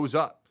viewership goes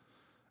up.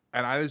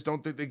 And I just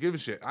don't think they give a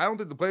shit. I don't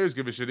think the players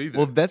give a shit either.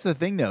 Well, that's the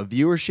thing, though.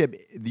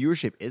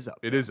 Viewership is up.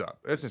 It is up.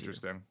 That's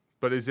interesting.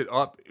 But is it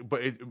up?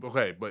 But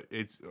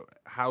it's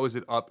how is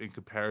it up in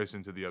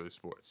comparison to the other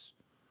sports?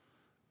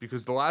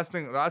 Because the last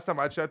time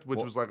I checked, which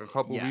was like a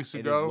couple weeks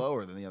ago, it is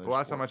lower than the other. The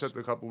last time I checked,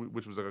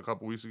 which was like a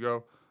couple weeks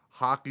ago,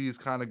 hockey is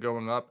kind of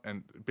going up,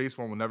 and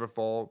baseball will never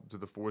fall to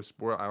the fourth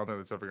sport. I don't think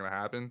that's ever going to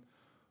happen.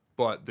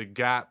 But the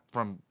gap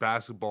from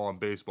basketball and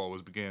baseball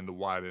was beginning to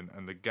widen,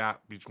 and the gap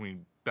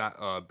between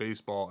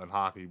baseball and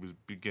hockey was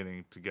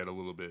beginning to get a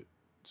little bit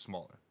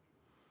smaller.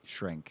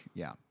 Shrink,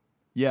 yeah.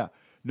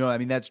 No, I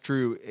mean that's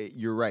true.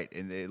 You're right.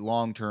 In the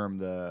long term,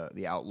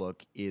 the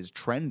outlook is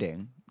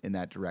trending in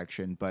that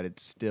direction, but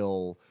it's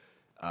still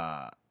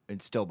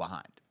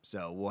behind.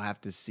 So we'll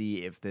have to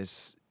see if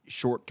this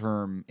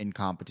short-term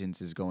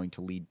incompetence is going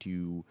to lead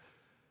to,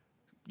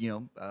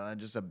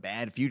 just a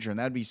bad future, and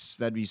that'd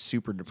be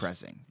super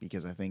depressing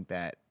because I think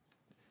that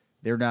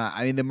they're not.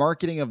 I mean, the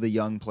marketing of the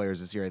young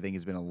players this year, I think,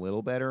 has been a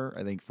little better.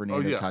 I think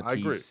Fernando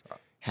Tatis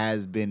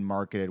has been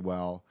marketed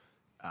well.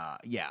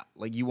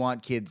 Like you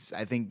want kids.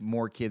 I think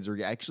more kids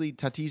are actually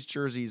Tatis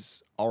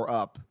jerseys are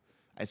up.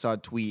 I saw a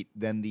tweet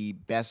than the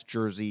best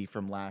jersey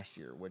from last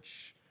year,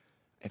 which,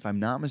 if I'm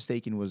not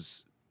mistaken,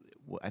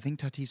 I think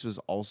Tatis was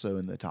also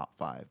in the top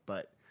 5.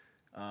 But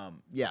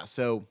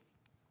so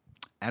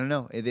I don't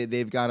know.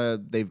 They've got to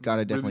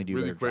definitely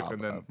do their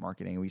job of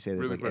marketing. We say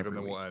this really like quick, every and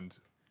then week. we'll end.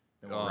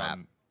 And we'll wrap.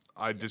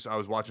 I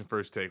was watching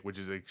First Take, which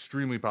is an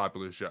extremely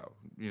popular show.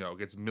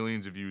 Gets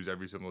millions of views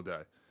every single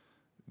day.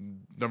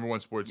 Number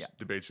 1 sports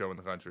debate show in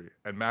the country.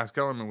 And Max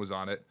Kellerman was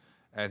on it,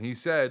 and he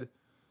said,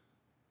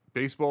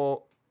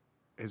 baseball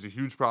has a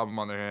huge problem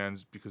on their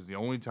hands because the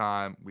only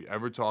time we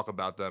ever talk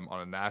about them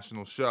on a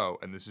national show,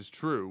 and this is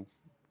true,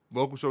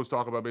 local shows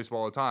talk about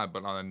baseball all the time,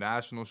 but on a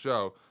national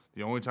show,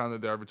 the only time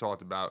that they're ever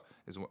talked about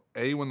is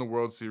when the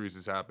World Series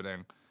is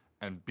happening,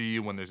 and B,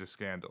 when there's a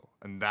scandal.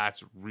 And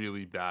that's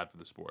really bad for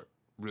the sport.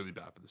 Really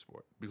bad for the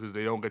sport because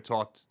they don't get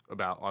talked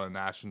about on a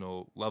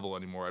national level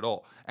anymore at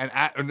all. And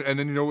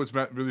then what's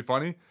really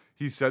funny?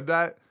 He said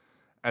that,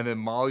 and then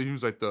Molly,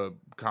 who's like the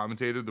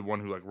commentator, the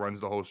one who like runs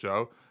the whole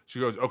show, She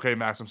goes, "Okay,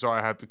 Max, I'm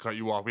sorry I have to cut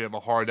you off. We have a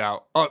hard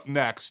out. Up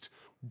next,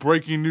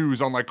 breaking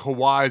news on like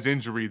Kawhi's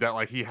injury that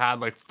like he had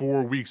like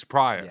 4 weeks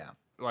prior." Yeah.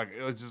 Like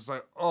it was just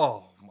like,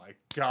 oh my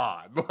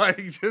God.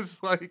 Like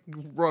just like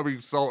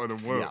rubbing salt in a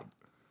wound.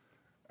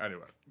 Yeah.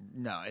 Anyway.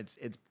 No,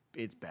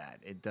 it's bad.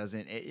 It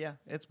doesn't.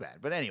 It's bad.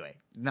 But anyway,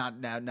 not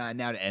now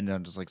to end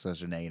on just like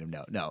such a negative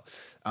note.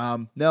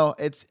 No,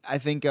 it's. I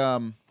think.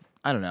 I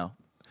don't know.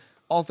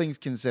 All things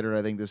considered,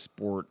 I think this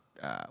sport.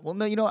 Well,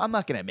 no, I'm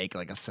not gonna make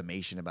like a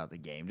summation about the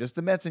game. Just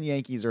the Mets and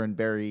Yankees are in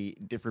very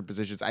different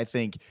positions. I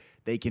think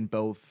they can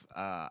both.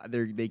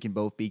 They can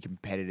both be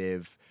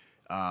competitive.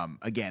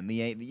 Again,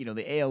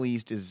 the AL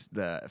East is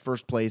the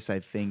first place. I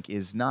think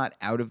is not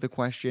out of the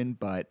question,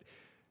 but.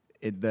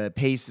 The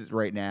pace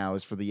right now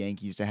is for the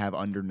Yankees to have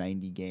under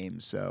 90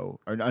 games, or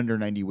under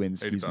 90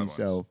 wins, excuse me. Wins.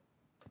 So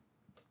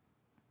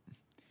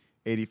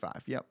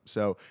 85, yep.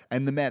 So,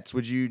 and the Mets,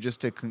 would you just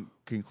to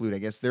conclude? I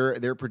guess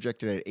they're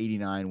projected at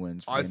 89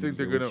 wins. I think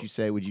they're gonna. Would you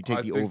say? Would you take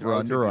I the think over I'll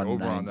under take the on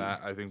over 90? on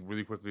that? I think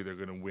really quickly they're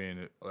gonna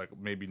win like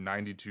maybe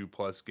 92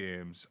 plus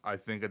games. I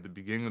think at the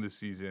beginning of the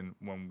season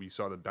when we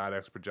saw the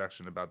BATX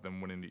projection about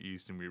them winning the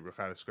East and we were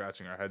kind of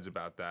scratching our heads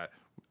about that,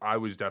 I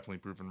was definitely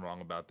proven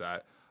wrong about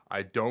that.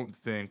 I don't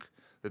think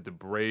that the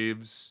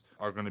Braves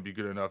are going to be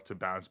good enough to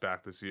bounce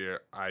back this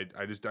year. I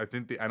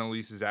think the NL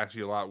East is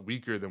actually a lot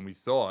weaker than we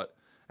thought,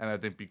 and I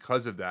think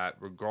because of that,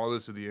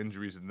 regardless of the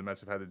injuries that the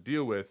Mets have had to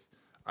deal with,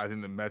 I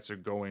think the Mets are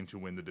going to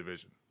win the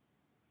division.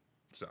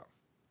 So,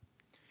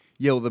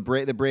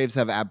 The Braves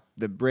have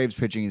the Braves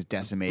pitching is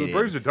decimated. the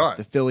Braves are done.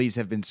 The Phillies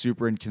have been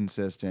super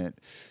inconsistent.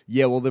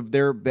 Yeah, well,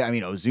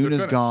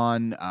 Ozuna's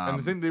gone. And I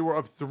think they were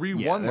up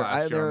 3-1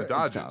 last year on the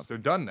Dodgers. They're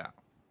done now.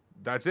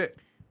 That's it.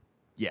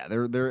 Yeah,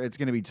 they're it's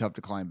going to be tough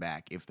to climb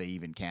back if they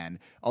even can.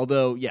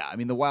 Although,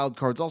 the wild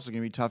card's also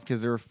going to be tough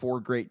because there are 4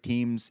 great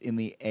teams in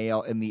the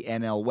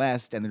NL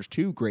West, and there's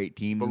 2 great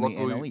teams in the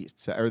NL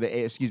East, the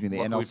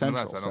NL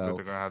Central. I don't think they're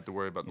going to have to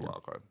worry about the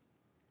wild card.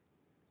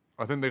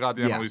 I think they got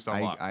the NL East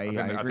on lock. I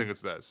think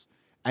it's this.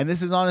 And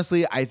this is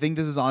honestly, I think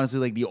this is honestly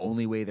like the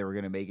only way they were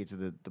going to make it to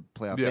the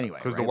playoffs anyway.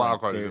 Because the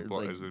wild card is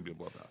going to be a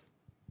blowout.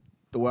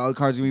 The wild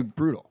card's going to be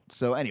brutal.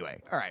 So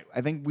anyway, all right.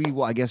 I think we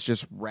will, I guess,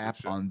 just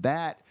wrap on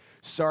that.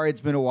 Sorry, it's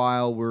been a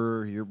while.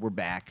 We're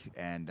back,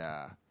 and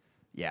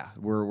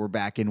we're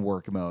back in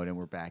work mode, and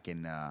we're back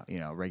in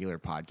regular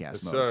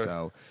podcast mode. Sir.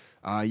 So,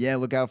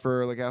 look out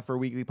for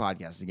weekly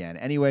podcasts again.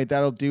 Anyway,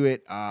 that'll do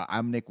it.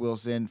 I'm Nick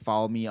Wilson.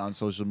 Follow me on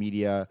social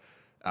media.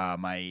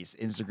 My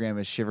Instagram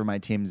is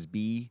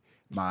ShiverMyTimsB.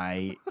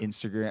 My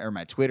Instagram or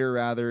my Twitter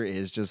rather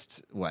is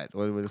just what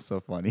is so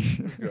funny.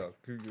 Keep going.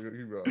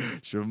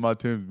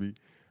 ShiverMyTimsB.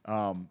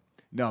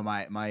 No,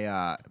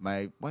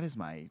 my what is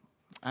my.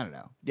 I don't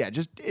know. Yeah,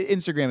 just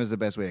Instagram is the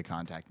best way to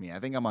contact me. I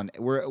think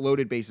we're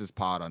Loaded Bases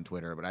Pod on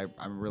Twitter, but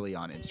I'm really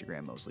on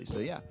Instagram mostly. So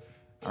yeah.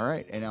 All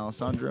right. And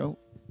Alessandro,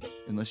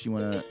 unless you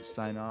want to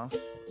sign off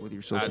with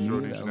your social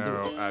media. @Jody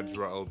Gennaro,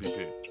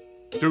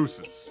 @LBP.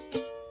 Deuces.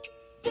 All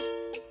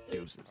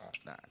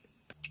right.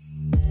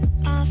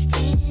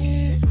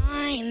 Often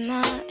I'm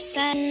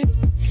upset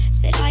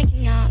that I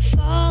cannot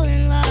fall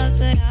in love,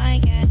 but I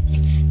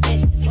guess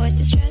this avoids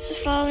the stress of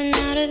falling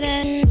out of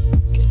bed.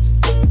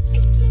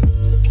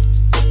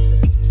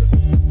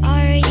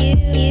 Are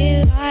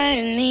you tired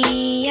of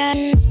me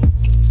yet?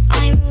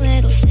 I'm a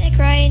little sick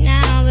right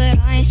now, but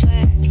I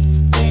swear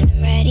when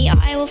I'm ready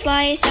I will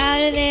fly us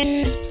out of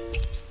it.